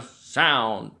just,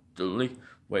 sound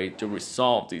way to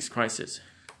resolve these crises.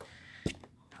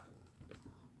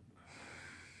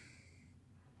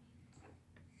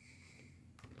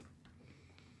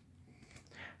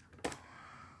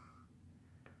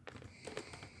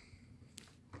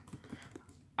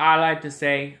 I like to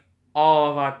say, all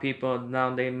of our people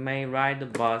now they may ride the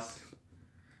bus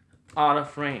out of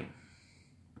frame.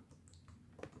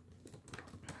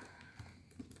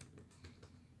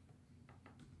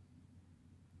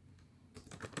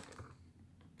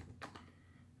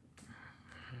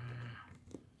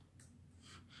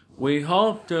 We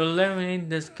hope to eliminate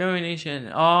discrimination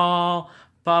in all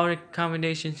public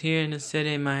accommodations here in the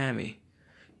city of Miami.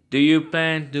 Do you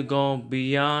plan to go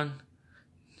beyond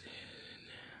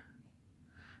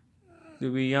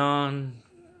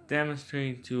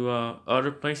demonstrating to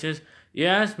other places?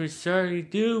 Yes, we certainly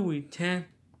do. We tend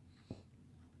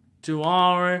to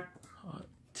our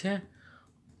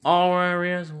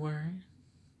areas where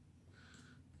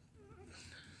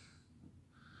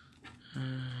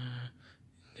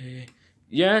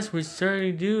yes, we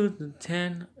certainly do. The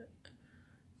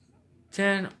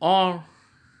 10 all.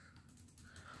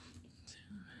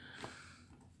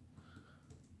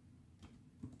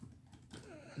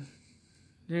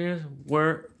 Yes,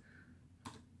 where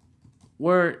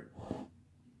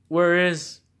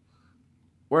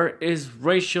is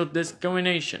racial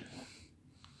discrimination?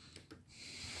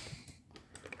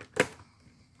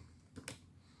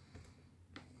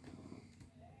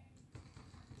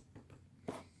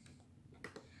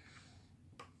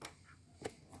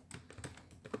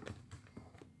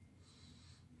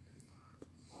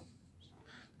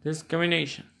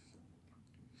 Discrimination.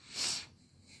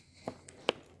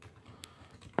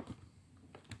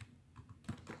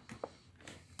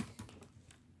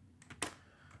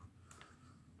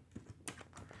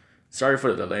 Sorry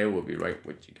for the delay. We'll be right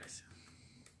with you guys.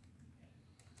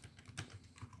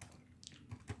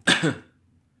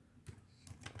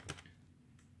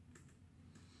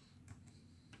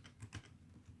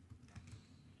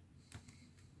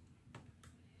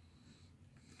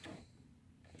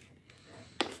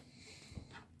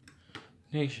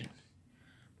 Nation.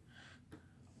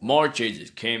 More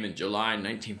changes came in July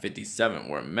 1957,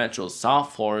 where Metro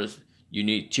South Florida's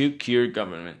unique two-tier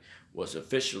government was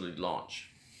officially launched.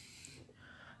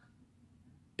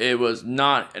 It was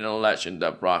not an election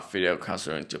that brought Fidel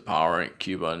Castro into power in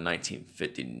Cuba in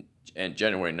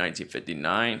January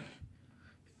 1959.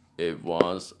 It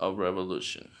was a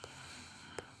revolution.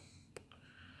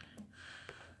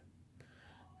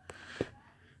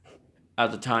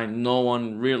 At the time, no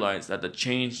one realized that the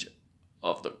change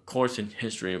of the course in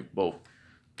history in both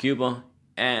Cuba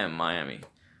and Miami.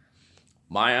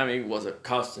 Miami was a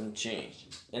constant change,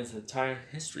 and its entire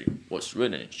history was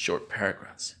written in short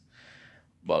paragraphs.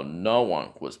 But no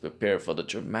one was prepared for the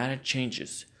dramatic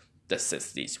changes the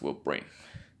 60s will bring.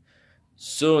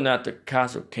 Soon after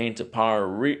Castro came to power,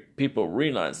 people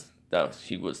realized that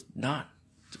he was not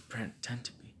to pretend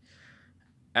to be.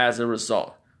 As a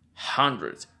result,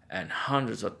 hundreds and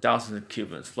hundreds of thousands of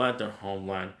Cubans fled their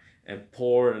homeland and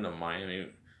poured into Miami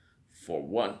for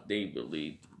what they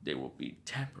believed they would be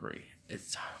temporary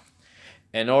exile.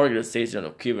 An organization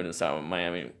of Cuban exile in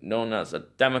Miami known as the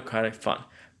Democratic Front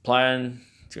planned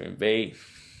to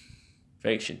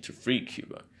invasion to free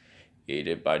Cuba,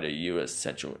 aided by the U.S.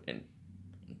 Central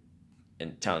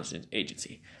Intelligence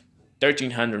Agency.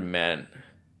 1,300 men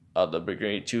of the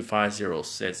Brigade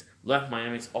 2506 left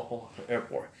Miami's Opal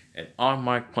Airport and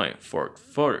unmarked plane for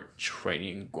further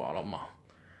training in Guatemala.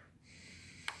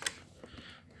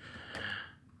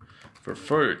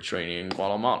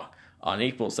 On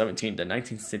April 17,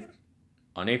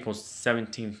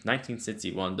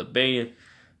 1961, the Bay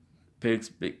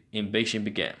Pigs invasion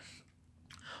began.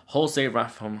 Jose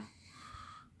Rafael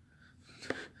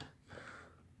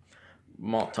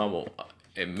Montalvo,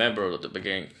 a member of the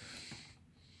brigade,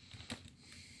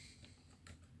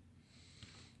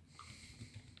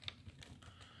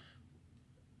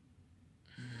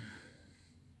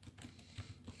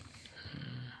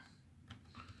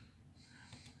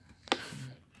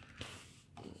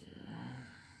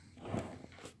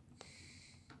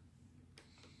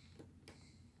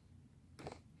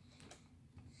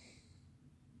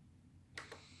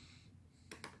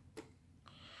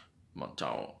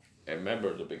 Montalvo, a member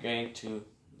of the Brigade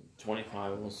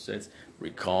 2506,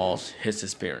 recalls his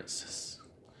experiences.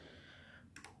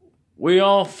 We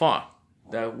all thought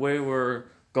that we were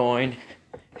going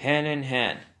hand in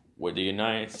hand with the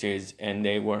United States and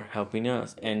they were helping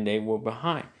us and they were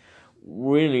behind.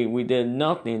 Really, we did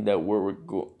nothing that we were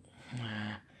good.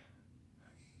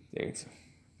 They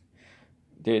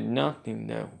did nothing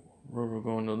that we were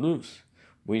going to lose.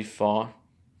 We thought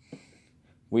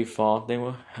they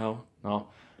would help.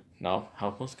 Now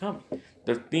help was coming.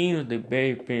 The theme of the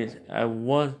baby is I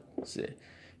was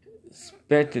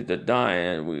expected to die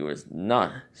and we was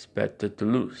not expected to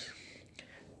lose.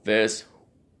 This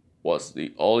was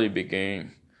the only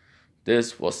beginning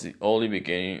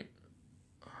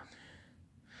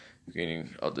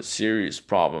of the serious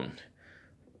problem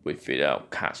with Fidel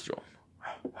Castro.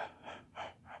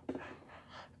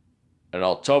 In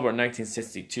October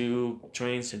 1962,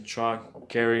 trains and trucks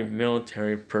carrying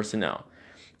military personnel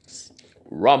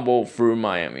rumbled through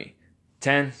Miami.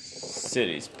 10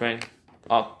 cities sprang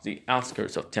up the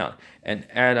outskirts of town, and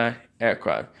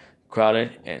anti-aircraft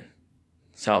crowded in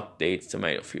South Date's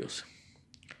tomato fields.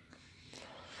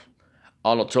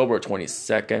 On October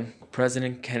 22nd,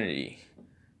 President Kennedy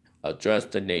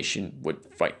addressed the nation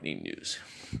with frightening news.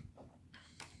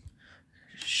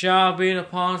 Shall be the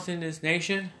policy in this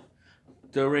nation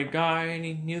the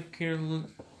regarding nuclear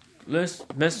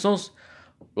missiles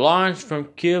launched from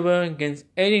Cuba against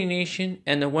any nation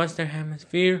in the Western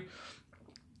Hemisphere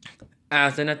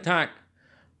as an attack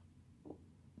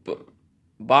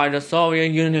by the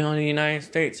Soviet Union on the United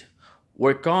States,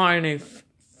 regarding a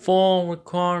full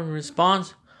recorded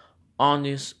response on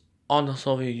the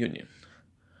Soviet Union.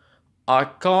 I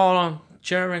call on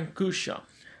Chairman Khrushchev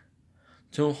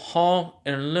to halt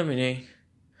and eliminate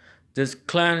this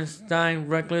clandestine,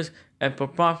 reckless, and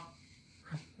purposeful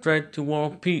threat to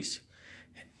world peace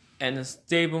and the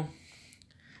stable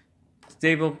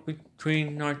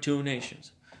between our two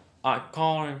nations. I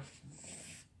call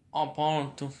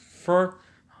upon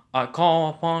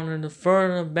them to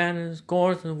further abandon this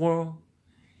course of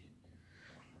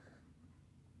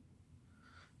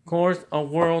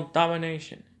world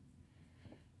domination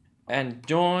and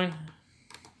join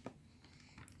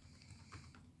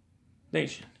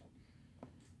nation.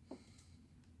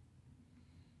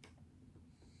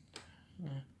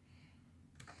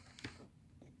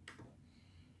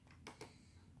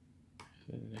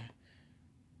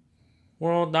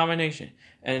 World domination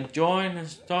and join the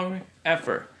historic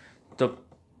effort to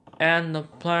end the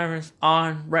planet's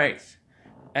arms race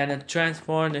and to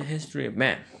transform the history of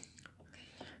man.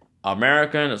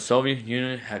 America and the Soviet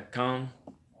Union had come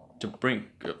to the brink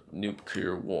of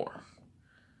nuclear war.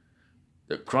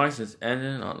 The crisis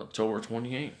ended on October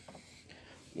 28,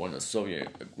 when the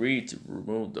Soviets agreed to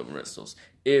remove the missiles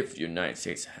if the United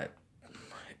States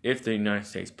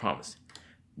promised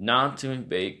not to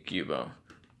invade Cuba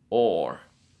or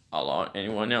allow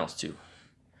anyone else to.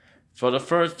 For the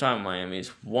first time, Miami's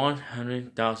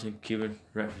 100,000 Cuban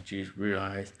refugees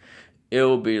realized it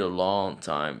will be a long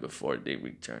time before they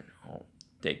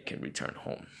can return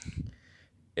home,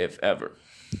 if ever.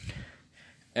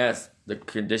 As the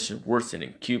conditions worsened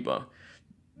in Cuba,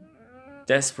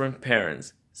 desperate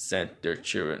parents sent their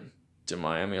children to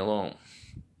Miami alone.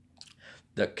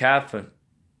 The Catholic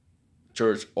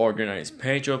Church organized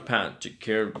Pedro Pan to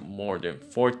care more than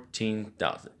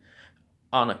 14,000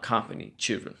 unaccompanied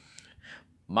children.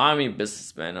 Miami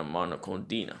businessman Armando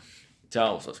Condina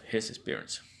tells us his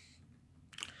experience.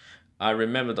 I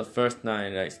remember the first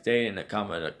night I stayed in the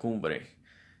Cama de Cumbre,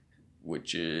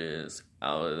 which is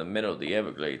out in the middle of the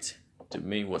Everglades. To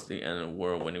me, was the end of the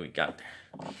world when we got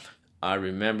there. I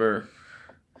remember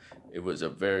it was a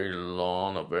very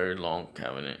long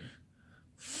cabinet,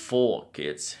 full of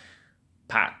kids,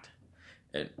 packed,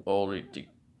 and only to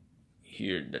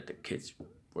hear that the kids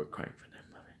were crying for their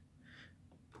mother.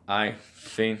 I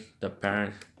think the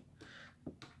parents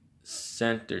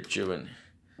sent their children,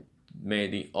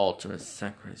 made the ultimate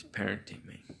sacrifice parenting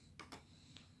me.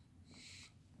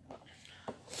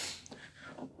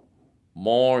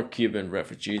 More Cuban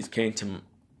refugees came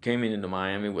into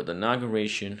Miami with the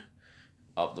inauguration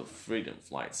of the Freedom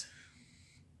Flights.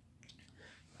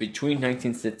 Between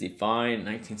 1965 and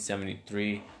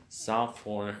 1973, South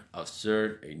Florida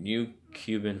observed a new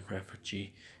Cuban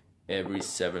refugee every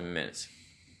 7 minutes.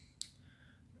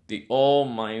 The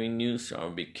old Miami News Tower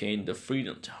became the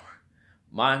Freedom Tower,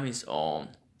 Miami's own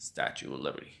Statue of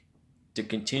Liberty, to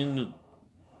continue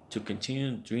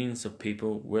dreams of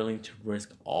people willing to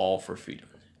risk all for freedom.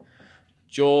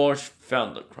 George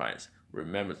Felder Christ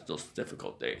remembers those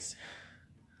difficult days.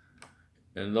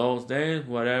 In those days,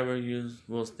 whatever you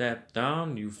will step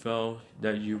down, you felt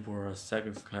that you were a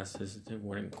second class citizen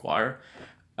would inquire.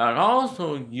 And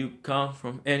also, you come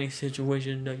from any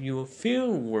situation that you will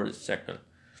feel we're in second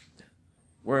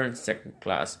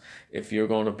class. If you're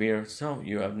going to be yourself,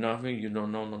 you have nothing, you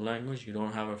don't know the language, you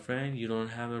don't have a friend, you don't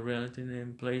have a relative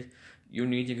in place, you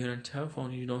need to get a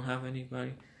telephone, you don't have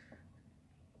anybody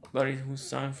who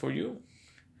signed for you.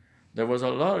 There was a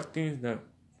lot of things that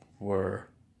were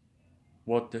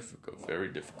difficult, very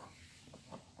difficult.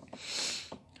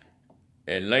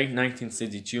 In late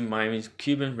 1962, Miami's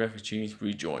Cuban refugees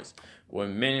rejoiced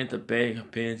when many of the Bay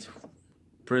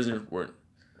prisoners were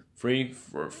free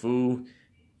for food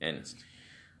and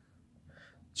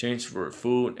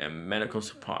medical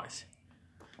supplies.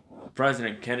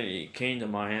 President Kennedy came to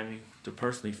Miami to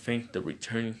personally thank the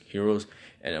returning heroes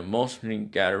and emotionally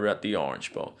gathered at the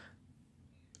Orange Bowl.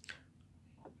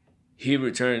 He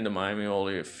returned to Miami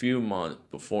only a few months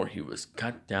before he was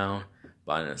cut down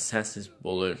by an assassin's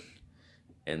bullet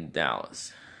in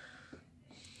Dallas.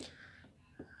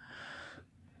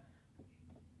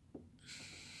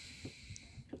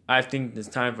 I think it's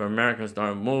time for America to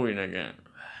start moving again.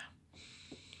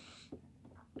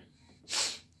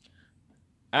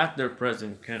 After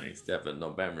President Kennedy's death in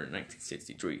November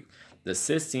 1963, the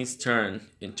 60s turned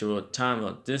into a time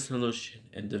of dissolution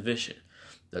and division,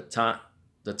 the time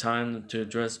to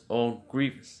address old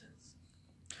grievances.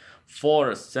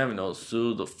 Florida Seminoles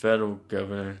sued the federal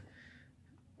government,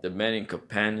 demanding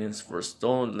companions for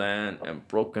stolen land and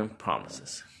broken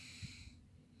promises.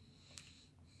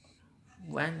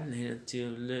 1 little,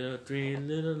 2 little, 3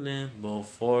 little limbo,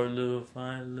 4 little,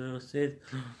 5 little, 6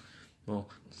 little,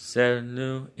 7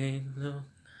 little, 8 little,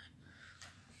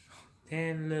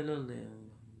 10 little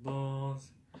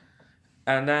limbos.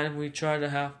 And then we try to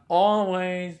have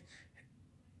always,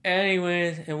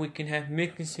 anyways, and we can have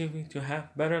making something to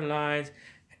have better lives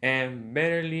and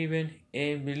better living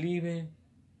and believing.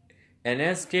 And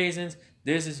as cases,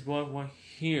 this is what we're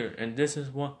here, and this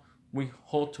is what we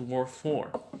hope to work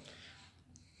for.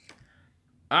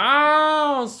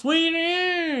 Oh,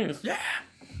 sweeties! Yeah!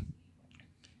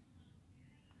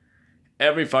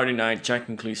 Every Friday night, Jack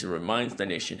Inclusive reminds the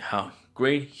nation how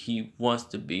great he wants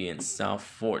to be in South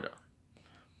Florida.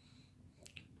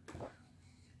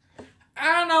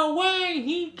 And away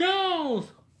he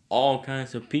goes! All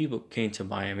kinds of people came to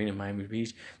Miami and Miami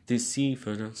Beach to see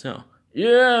for themselves.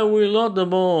 Yeah, we love the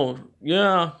ball.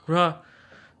 Yeah, right.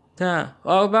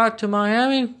 All back to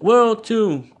Miami? Well,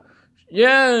 too.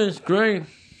 Yes, great.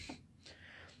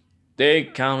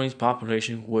 Dade County's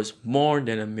population was more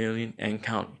than 1 million and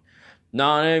counting.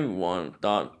 Not everyone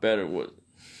thought better was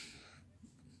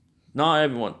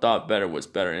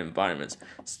better environments.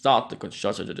 Stopped the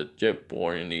construction of the jet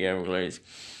board in the Everglades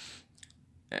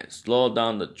and slowed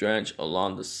down the dredge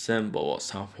along the symbol of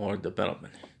South Florida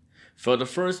development. For the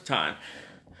first time,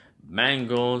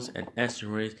 mangroves and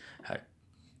estuaries had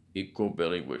equal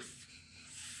ability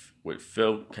with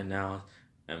filled canals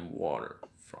and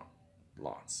waterfront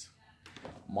lots.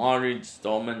 Marty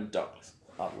Stoneman Douglas,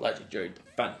 a legendary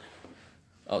defender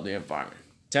of the environment,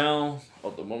 down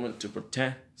of the moment to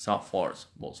protect South Florida's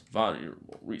most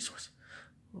valuable resource.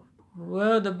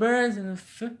 Well, the birds and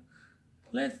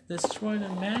let's destroy the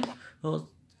mangroves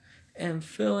and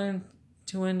fill in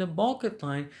the bulkhead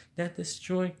line that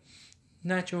destroy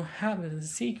natural habitats of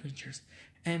sea creatures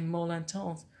and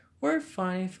molantons. We're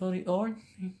fighting for the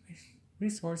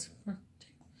resources,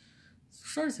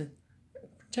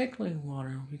 particularly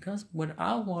water, because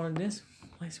without water, this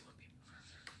place would be.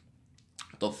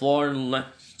 The Florida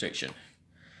legislation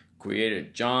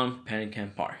created John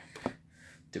Pennington Park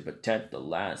to protect the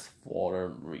last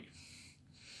Florida reef,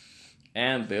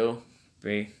 and built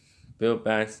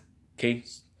back Cape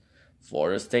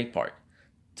Florida State Park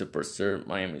to preserve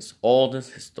Miami's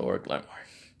oldest historic landmark,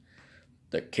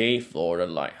 the Cape Florida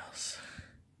Lighthouse.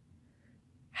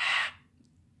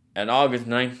 In August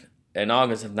of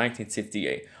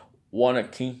 1968, one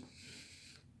of Key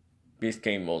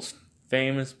Biscayne's most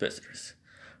famous visitors,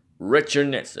 Richard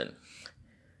Nixon,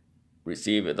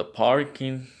 received the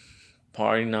Party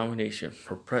nomination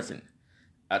for president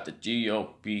at the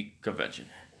GOP convention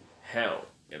held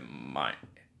at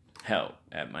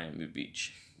Miami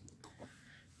Beach.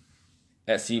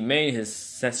 As he made his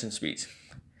session speech,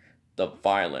 the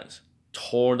violence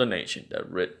tore the nation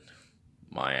that rid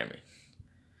Miami.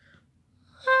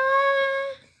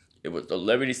 It was the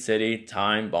Liberty City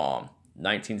time bomb,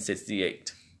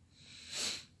 1968.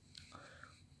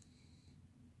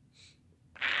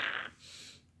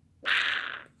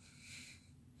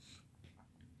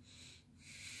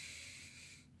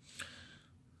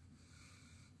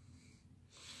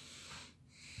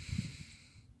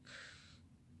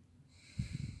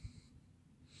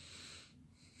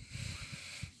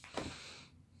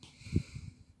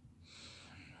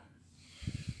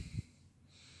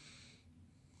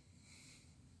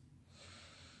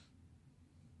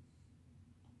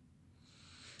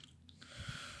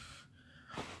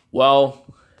 Well,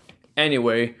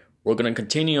 anyway, we're gonna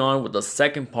continue on with the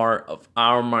second part of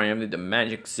our Miami, the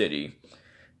Magic City,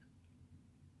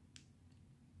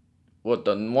 with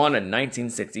the one in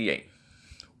 1968.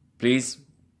 Please,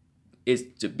 is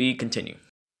to be continued.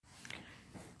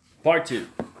 Part 2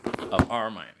 of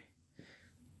our Miami.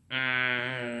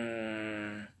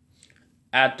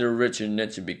 After Richard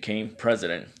Nixon became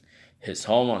president, his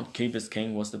home on Key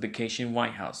Biscayne was the vacation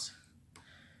White House.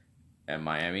 And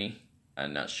Miami, a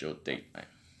natural date night.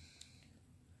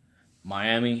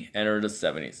 Miami entered the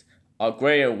 70s, a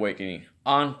great awakening,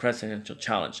 unprecedented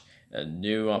challenge, and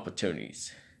new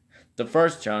opportunities. The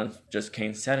first challenge just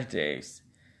came 7 days.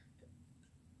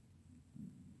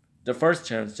 The first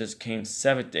challenge just came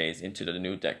 7 days into the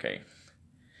new decade,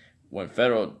 when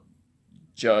federal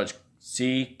Judge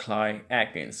C. Clyde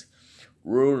Atkins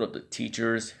ruled that the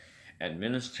teachers,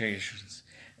 administrations,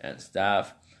 and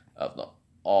staff of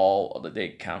all of the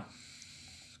Dade County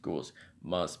schools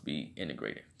must be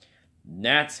integrated.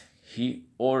 Next, he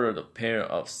ordered a pair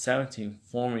of 17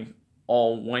 forming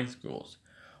all-white schools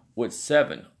with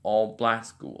 7 all-black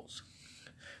schools.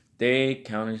 Dade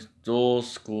County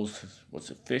those schools was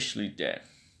officially dead.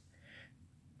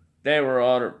 There were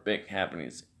other big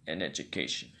happenings in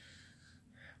education.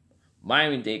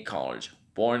 Miami-Dade College,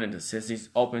 born in the 60s,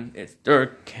 opened its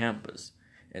 3rd campus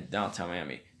in downtown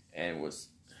Miami and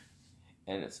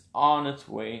it's on its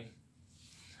way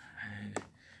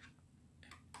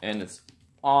and it's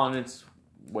on its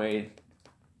way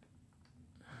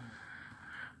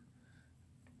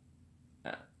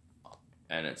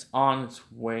and it's on its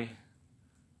way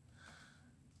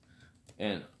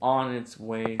and on its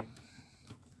way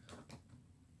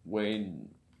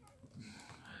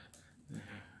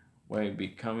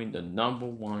becoming the number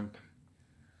one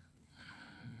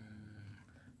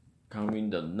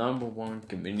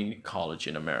community college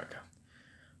in America.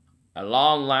 At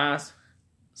long last,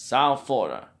 South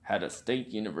Florida had a state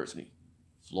university,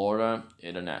 Florida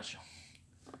International.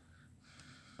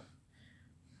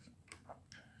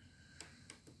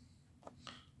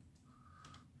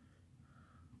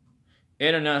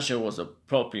 International was an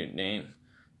appropriate name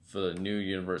for the new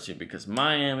university because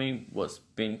Miami was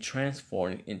being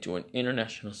transformed into an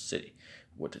international city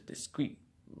with a discrete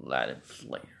Latin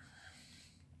flair.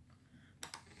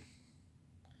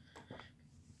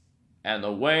 And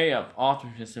the way of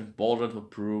optimism bolded to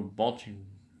approve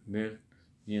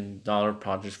multi-million-dollar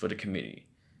projects for the community.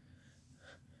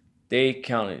 Dade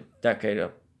County decade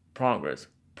of progress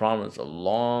promised a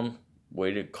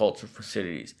long-awaited cultural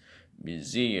facilities,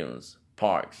 museums,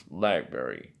 parks,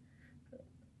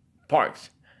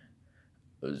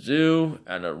 a zoo,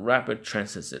 and a rapid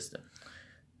transit system.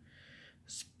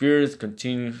 Spirits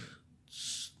continued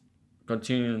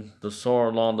to soar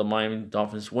along the Miami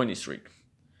Dolphins' winning streak.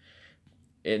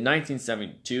 In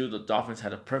 1972, the Dolphins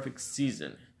had a perfect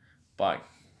season by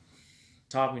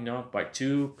topping off by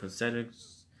 2 consecutive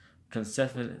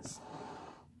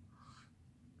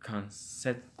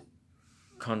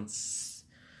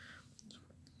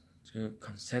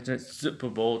Super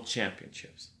Bowl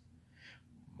championships.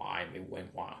 Miami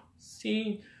went wild.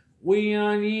 See, we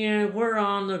are in the air, we're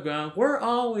on the ground, we're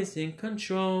always in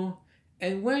control.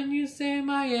 And when you say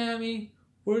Miami,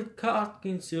 we're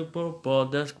talking Super Bowl.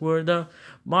 That's where the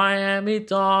Miami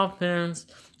Dolphins,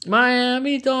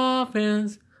 Miami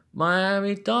Dolphins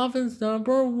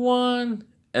 #1.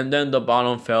 And then the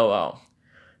bottom fell out,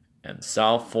 and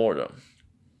South Florida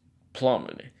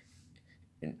plummeted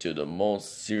into the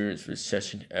most serious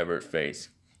recession ever faced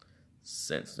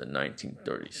since the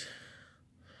 1930s.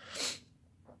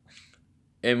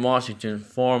 In Washington,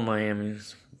 4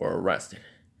 Miamis were arrested,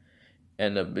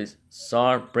 and a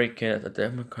bizarre break-in at the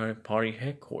Democratic Party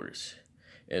headquarters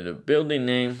in a building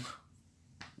named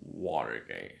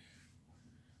Watergate.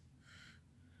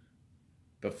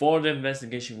 Before the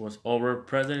investigation was over,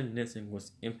 President Nixon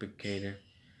was implicated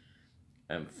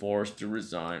and forced to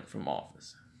resign from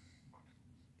office.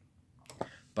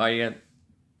 By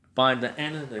the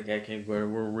end of the decade, there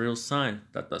were real signs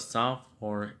that the South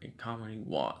Florida economy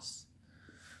was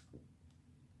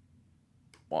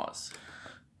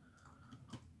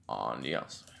on the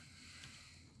upswing.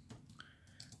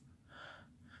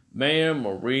 Mayor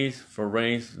Maurice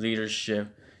Ferrer's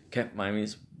leadership kept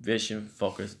Miami's vision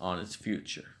focused on its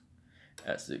future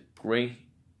as a great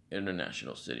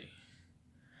international city.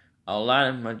 A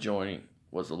Latin majority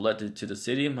was elected to the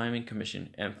City of Miami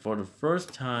Commission, and for the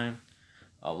first time,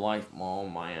 a lifelong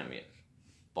Miamian,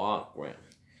 Bob Graham,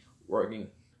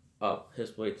 working up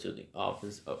his way to the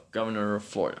office of Governor of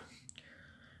Florida.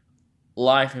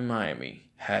 Life in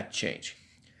Miami had changed.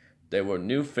 There were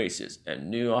new faces and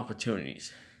new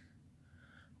opportunities.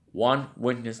 One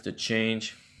witness to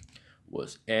change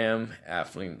was M.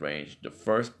 Athling Range, the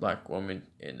first black woman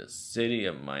in the city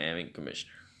of Miami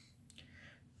commissioner.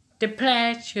 The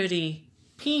pledge to the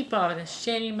people of the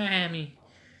city of Miami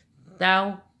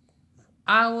that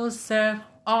I will serve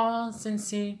all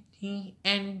sincerity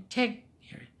and integrity.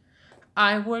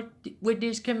 I worked with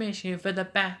this commission for the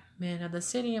betterment of the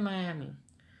city of Miami.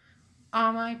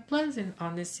 All my blessing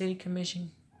on this city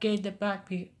commission gave the black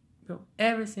people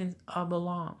ever since I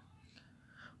belong.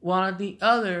 One of the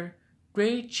other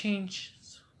great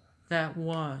changes that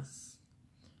was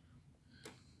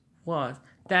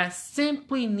that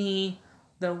simply need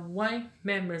the white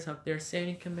members of their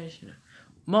city commission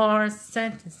more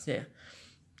sensitive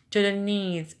to the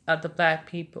needs of the black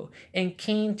people and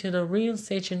keen to the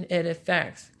realization it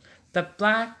affects. The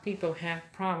black people have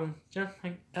problems just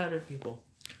like other people.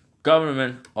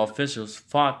 Government officials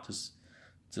fought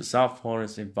to South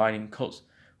Florida's inviting coast,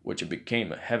 which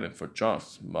became a heaven for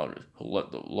drugs smugglers who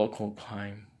let the local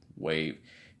crime wave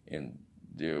in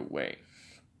their way.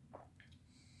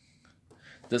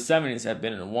 The 70s had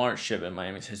been a watershed in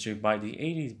Miami's history. By the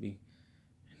 80s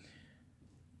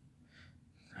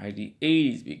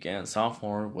began, South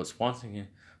Florida was once again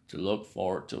to look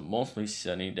forward to mostly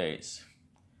sunny days.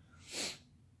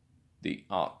 The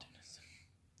optimism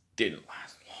didn't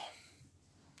last long.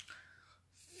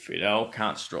 Fidel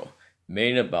Castro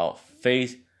made about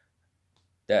face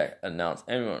that announced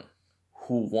anyone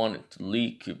who wanted to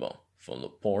leave Cuba from the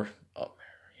port of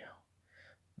Mariel.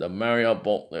 The Mariel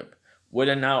boat lift.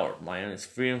 Within an hour, Miami's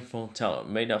freedom flotilla,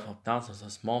 made up of thousands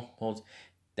of small boats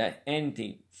that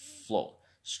empty float,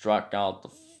 struck out the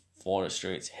Florida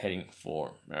Straits heading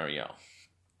for Mariel.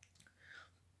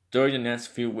 During the next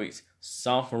few weeks,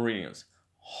 South Floridians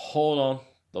hold on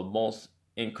the most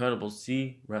incredible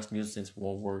sea rescue since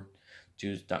World War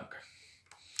II's Dunkirk.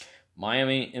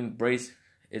 Miami embraced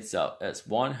itself as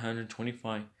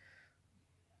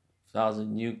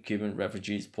 125,000 new Cuban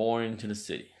refugees poured into the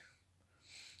city.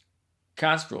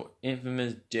 Castro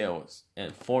infamous jails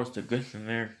and forced the good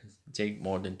Americans to take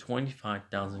more than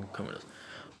 25,000 criminals,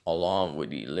 along with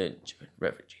the legitimate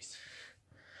refugees.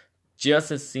 Just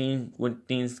as seen when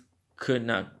things could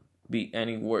not be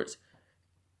any worse,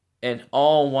 an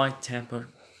all-white Tampa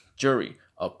jury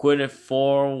acquitted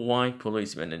 4 white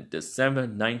policemen in December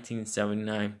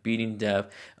 1979, beating death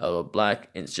of a black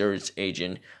insurance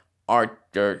agent,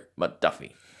 Arthur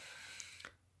McDuffie.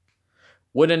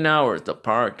 Within hours, the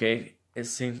power cave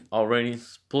is seen already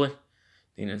split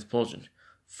in an explosion.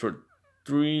 For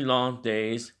 3 long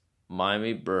days,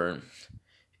 Miami burned.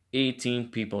 18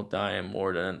 people died and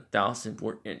more than 1,000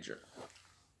 were injured.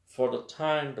 For the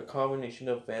time, the combination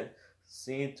of events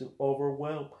seemed to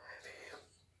overwhelm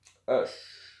as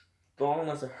strong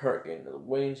as a hurricane, the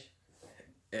wind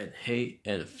and hate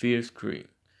and a fierce scream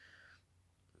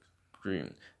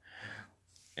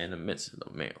in the midst of the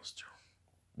maelstrom.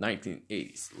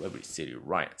 1980s Liberty City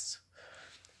riots.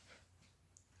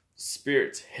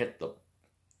 Spirits hit the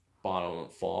bottom in the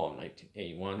fall of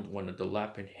 1981 when a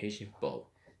dilapidated Haitian boat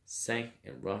sank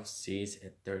in rough seas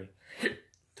and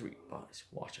 33 bodies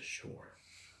washed ashore.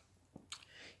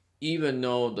 Even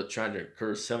though the tragedy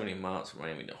occurred 70 miles from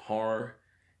Miami, the horror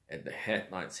and the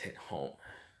headlines hit home.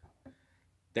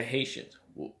 The Haitians,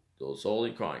 whose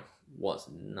only crime was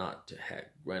not to have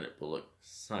granted political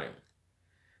asylum,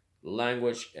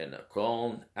 language in a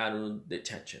clone adult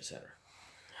detention center.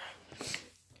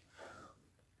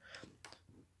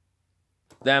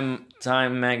 Then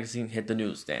Time magazine hit the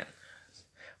newsstand.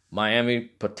 Miami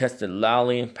protested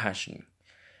loudly and passionately.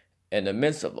 In the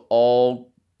midst of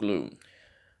all gloom,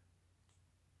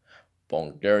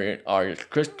 Bulgarian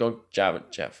artist Christo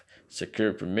Javachev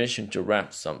secured permission to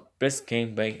wrap some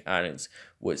Biscayne Bay Islands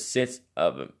with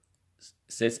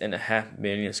 6.5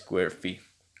 million square feet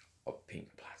of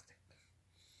pink plastic.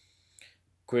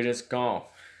 Critics called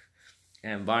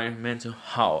environmental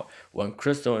howl when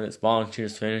Christo and his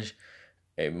volunteers finished.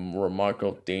 A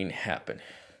remarkable thing happened.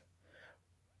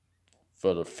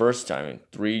 For the first time in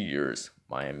 3 years,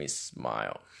 Miami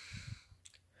smiled.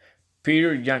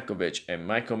 Peter Yankovic and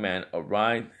Michael Mann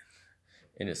arrived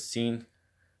in the scene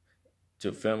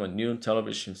to film a new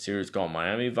television series called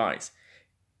Miami Vice.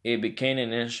 It became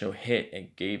an initial hit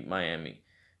and gave Miami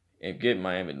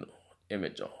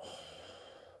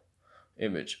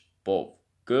image both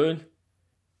good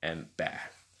and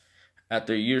bad.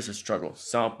 After years of struggle,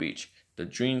 South Beach, the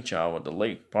dream child of the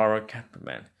late Barbara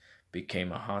Campman,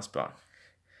 became a hotspot,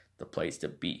 the place to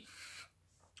be.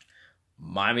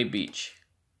 Miami Beach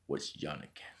was young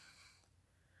again.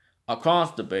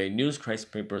 Across the bay,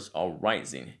 newspapers are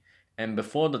rising, and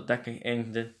before the decade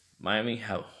ended, Miami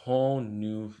had a whole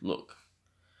new look.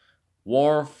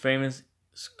 World famous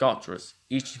sculptress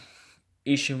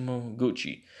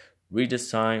Ishimoguchi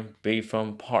redesigned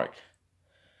Bayfront Park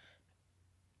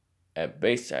at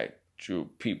Bayside drew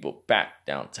people back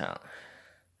downtown.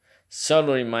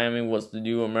 Suddenly, Miami was the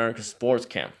new American sports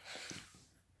camp,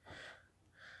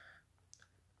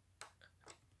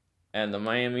 and the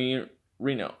Miami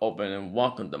Arena opened and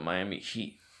welcomed the Miami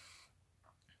Heat.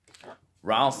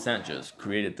 Raul Sanchez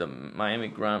created the Miami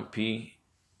Grand Prix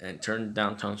and turned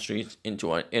downtown streets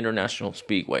into an international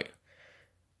speedway.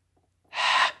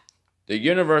 The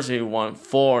university won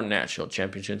 4 national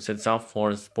championships in South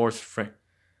Florida sports France,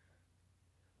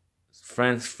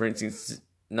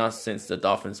 not since the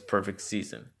Dolphins' perfect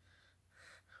season.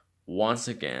 Once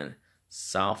again,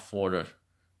 South Florida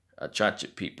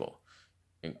attracted people,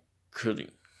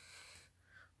 including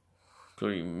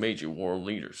major world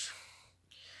leaders.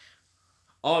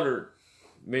 Other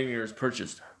millionaires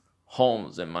purchased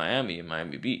homes in Miami and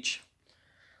Miami Beach.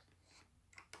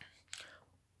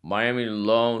 Miami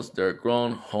loves their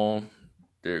grown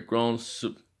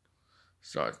superstars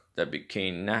that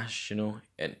became national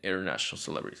and international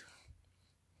celebrities.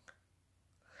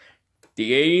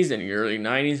 The 80s and the early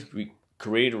 90s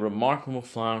created a remarkable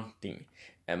flower theme,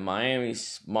 and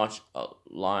Miami's much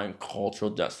aligned cultural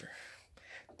desert.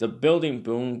 The building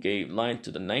boom gave life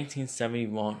to the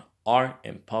 1971 art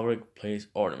and public place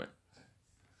ornament.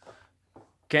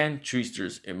 Ken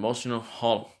Treaster's emotional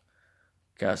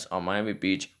Holocaust on Miami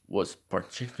Beach was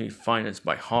particularly financed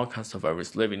by Holocaust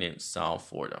survivors living in South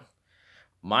Florida.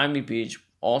 Miami Beach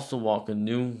also welcomed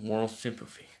New World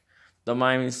Sympathy, the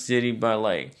Miami City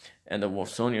Ballet, and the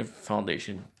Wilsonian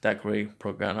Foundation decorated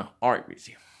Prograna Art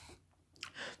Museum.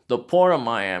 The Port of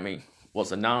Miami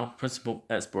was a now principal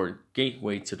export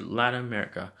gateway to Latin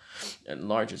America and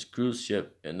largest cruise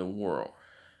ship in the world.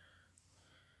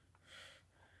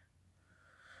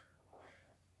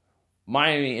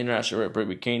 Miami International Airport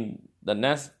became the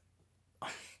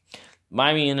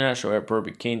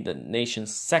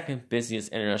nation's second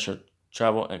busiest international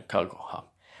travel and cargo hub.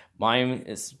 Miami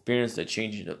experienced the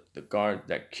changing of the guard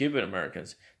that Cuban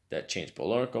Americans that changed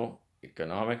political,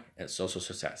 economic, and social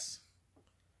success.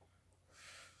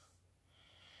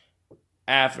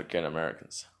 African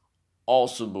Americans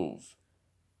also moved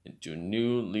into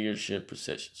new leadership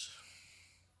positions.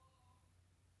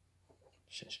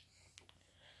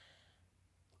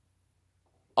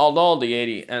 Although the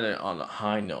 80s ended on a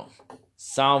high note,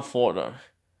 South Florida,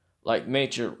 like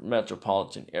major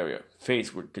metropolitan area,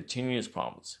 faced with continuous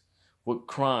problems with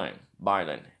crime,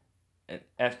 violence, and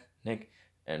ethnic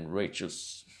and racial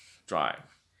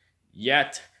strife.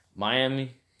 Yet,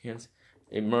 Miamians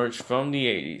emerged from the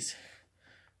 80s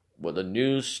with a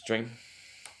new strength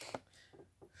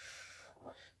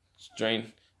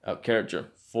of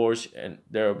character, force, and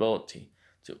their ability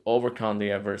to overcome the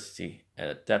adversity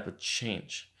and adapt to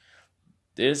change.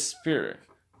 This spirit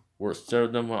will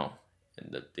serve them well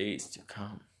in the days to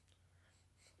come.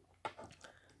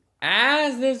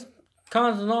 As this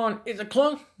comes along, it's a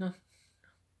close.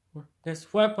 Let's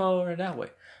sweep over that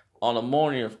way. On the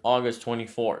morning of August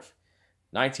 24th,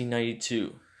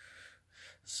 1992,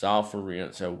 South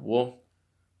Floridians have woke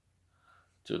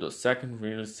to the second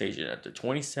realization after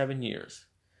 27 years.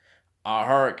 A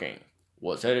hurricane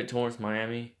was headed towards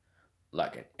Miami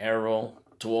like an arrow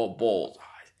to a bullseye.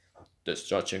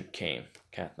 Destruction came.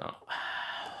 Cat now.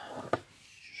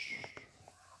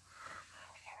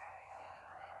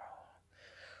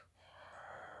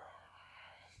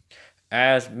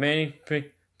 As many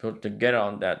people to get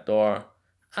on that door,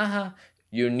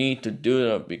 you need to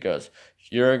do it because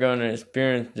you're gonna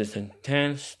experience this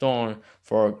intense storm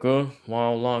for a good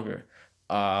while longer.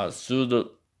 So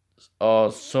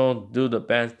do the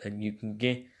best that you can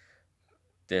get.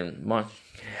 Then much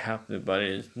can happen, but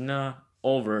it's not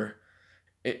over.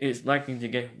 It is likely to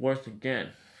get worse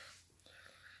again.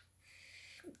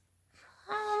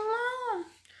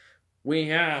 We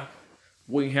have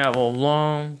a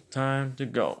long time to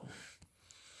go.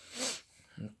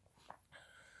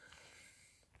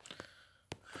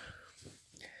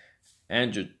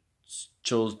 Andrew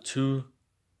chose 2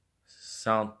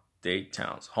 South Dade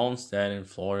towns, Homestead and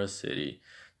Florida City,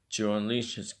 to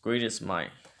unleash his greatest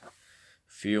might.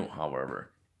 Few,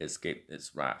 however, escaped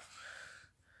its wrath.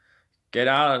 Get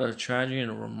out of the tragedy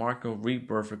and a remarkable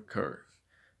rebirth occurred.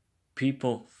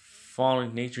 People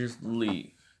following nature's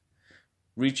lead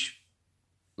reach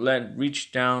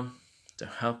down to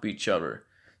help each other,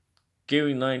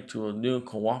 giving life to a new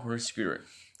cooperative spirit.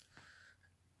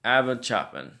 Alvin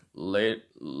Chapman,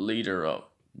 leader of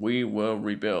We Will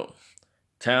Rebuild,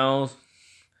 tells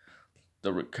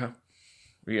the recovery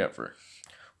effort.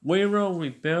 We Will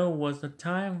Rebuild was the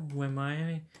time when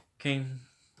Miami came.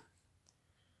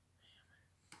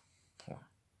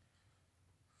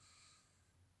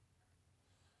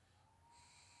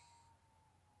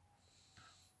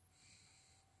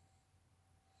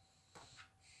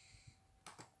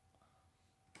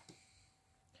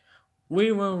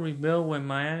 We will rebuild when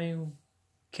Miami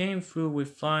came through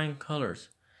with flying colors.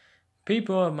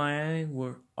 People of Miami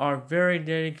are very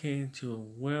dedicated to the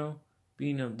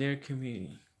well-being of their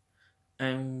community,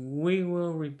 and we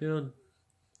will rebuild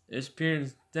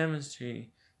experience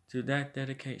demonstrating to that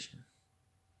dedication.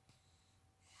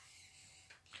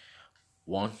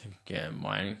 Once again,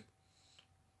 Miami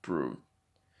proved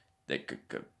they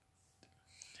could.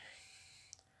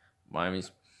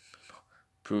 Miami's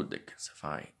proved they could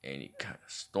survive any kind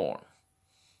of storm.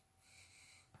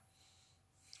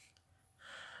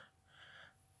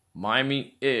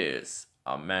 Miami is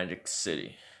a magic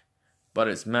city, but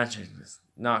its magic is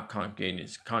not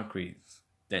concrete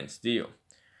than steel.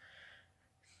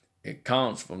 It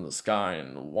comes from the sky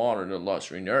and the water, the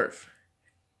luxury and earth.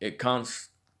 It comes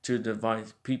to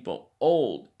divide people,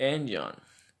 old and young,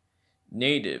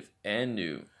 native and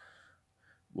new,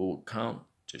 will come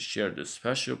to share this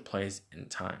special place and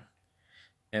time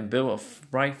and build a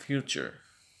bright future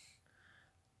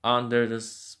under the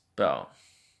spell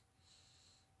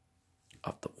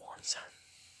of the warm sun.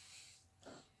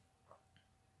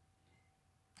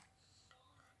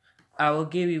 I will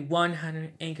give you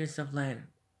 100 acres of land,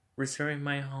 reserving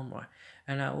my homeland,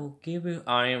 and I will give you.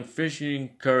 I am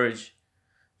fishing courage.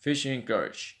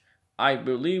 I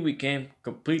believe we can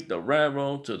complete the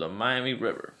railroad to the Miami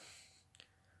River.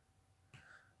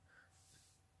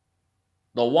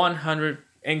 The 100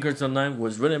 Acres of Land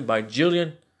was written by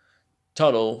Julian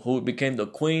Tuttle, who became the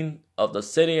Queen of the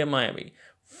City of Miami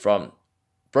from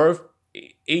birth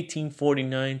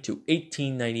 1849 to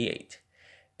 1898,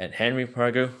 and Henry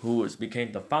Parker, who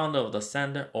became the founder of the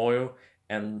Standard Oil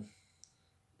and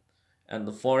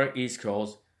the Florida East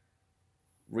Coast,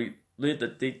 read the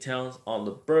details on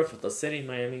the birth of the city of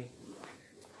Miami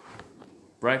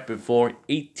right before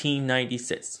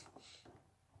 1896.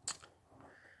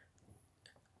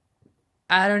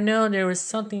 I don't know, there was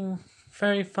something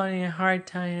very funny and hard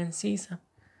time and season.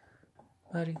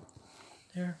 Buddy,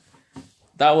 there.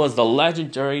 That was the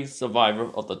legendary survivor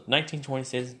of the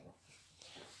 1926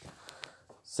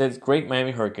 Great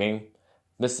Miami Hurricane,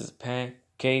 Mrs.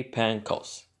 K.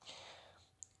 Pancos.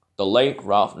 The late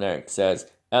Ralph Nairn says,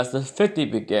 as the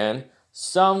 50s began,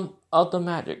 some of the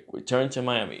magic returned to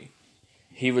Miami.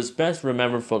 He was best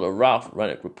remembered for the Ralph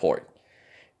Rennick Report.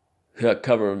 He had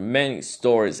covered many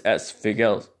stories as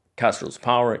Fidel Castro's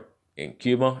power in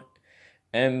Cuba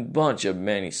and a bunch of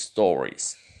many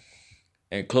stories,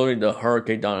 including the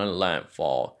Hurricane Donna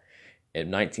landfall in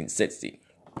 1960.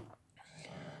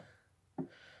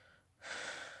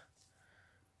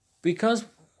 Because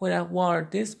without water,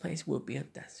 this place would be a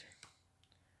desert.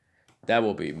 That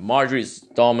will be Marjorie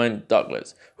Stoneman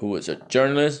Douglas, who was a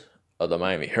journalist of the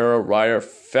Miami Herald, writer,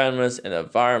 feminist, and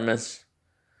environmentalist,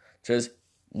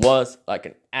 was like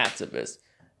an activist.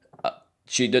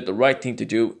 She did the right thing to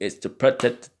do is to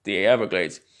protect the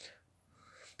Everglades,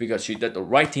 because she did the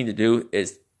right thing to do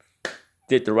is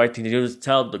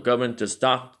tell the government to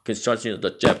stop construction of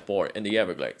the jet port in the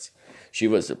Everglades. She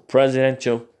was a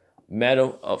Presidential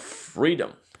Medal of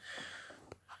Freedom.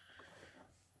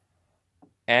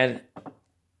 And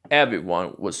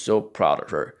everyone was so proud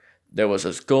of her. There was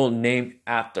a school named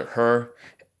after her.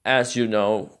 As you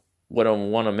know, I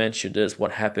don't want to mention this,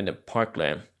 what happened in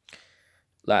Parkland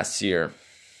last year.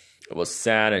 It was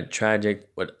sad and tragic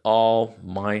with all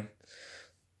mine.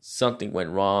 Something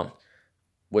went wrong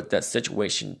with that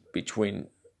situation between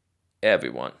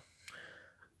everyone.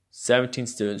 17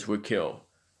 students were killed.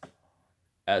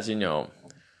 As you know,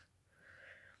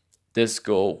 this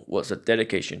school was a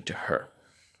dedication to her.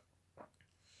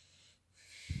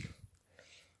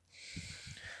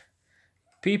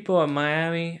 People of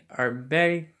Miami are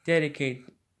very dedicated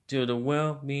to the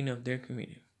well-being of their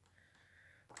community.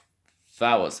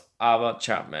 That was Ava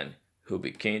Chapman, who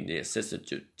became the assistant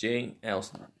to Jane L.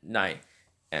 Knight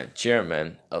and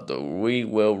chairman of the We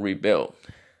Will Rebuild.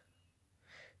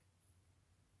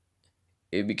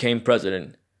 He became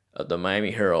president of the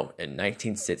Miami Herald in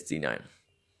 1969.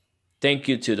 Thank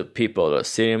you to the people of the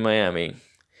city of Miami.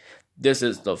 This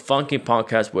is the Funky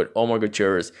Podcast with Omar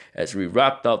Gutierrez as we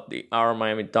wrapped up the Our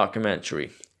Miami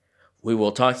documentary. We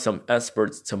will talk to some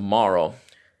experts tomorrow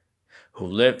who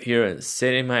live here in the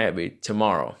city of Miami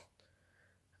tomorrow.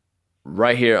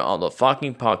 Right here on the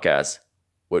Funky Podcast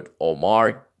with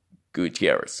Omar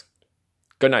Gutierrez.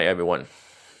 Good night, everyone.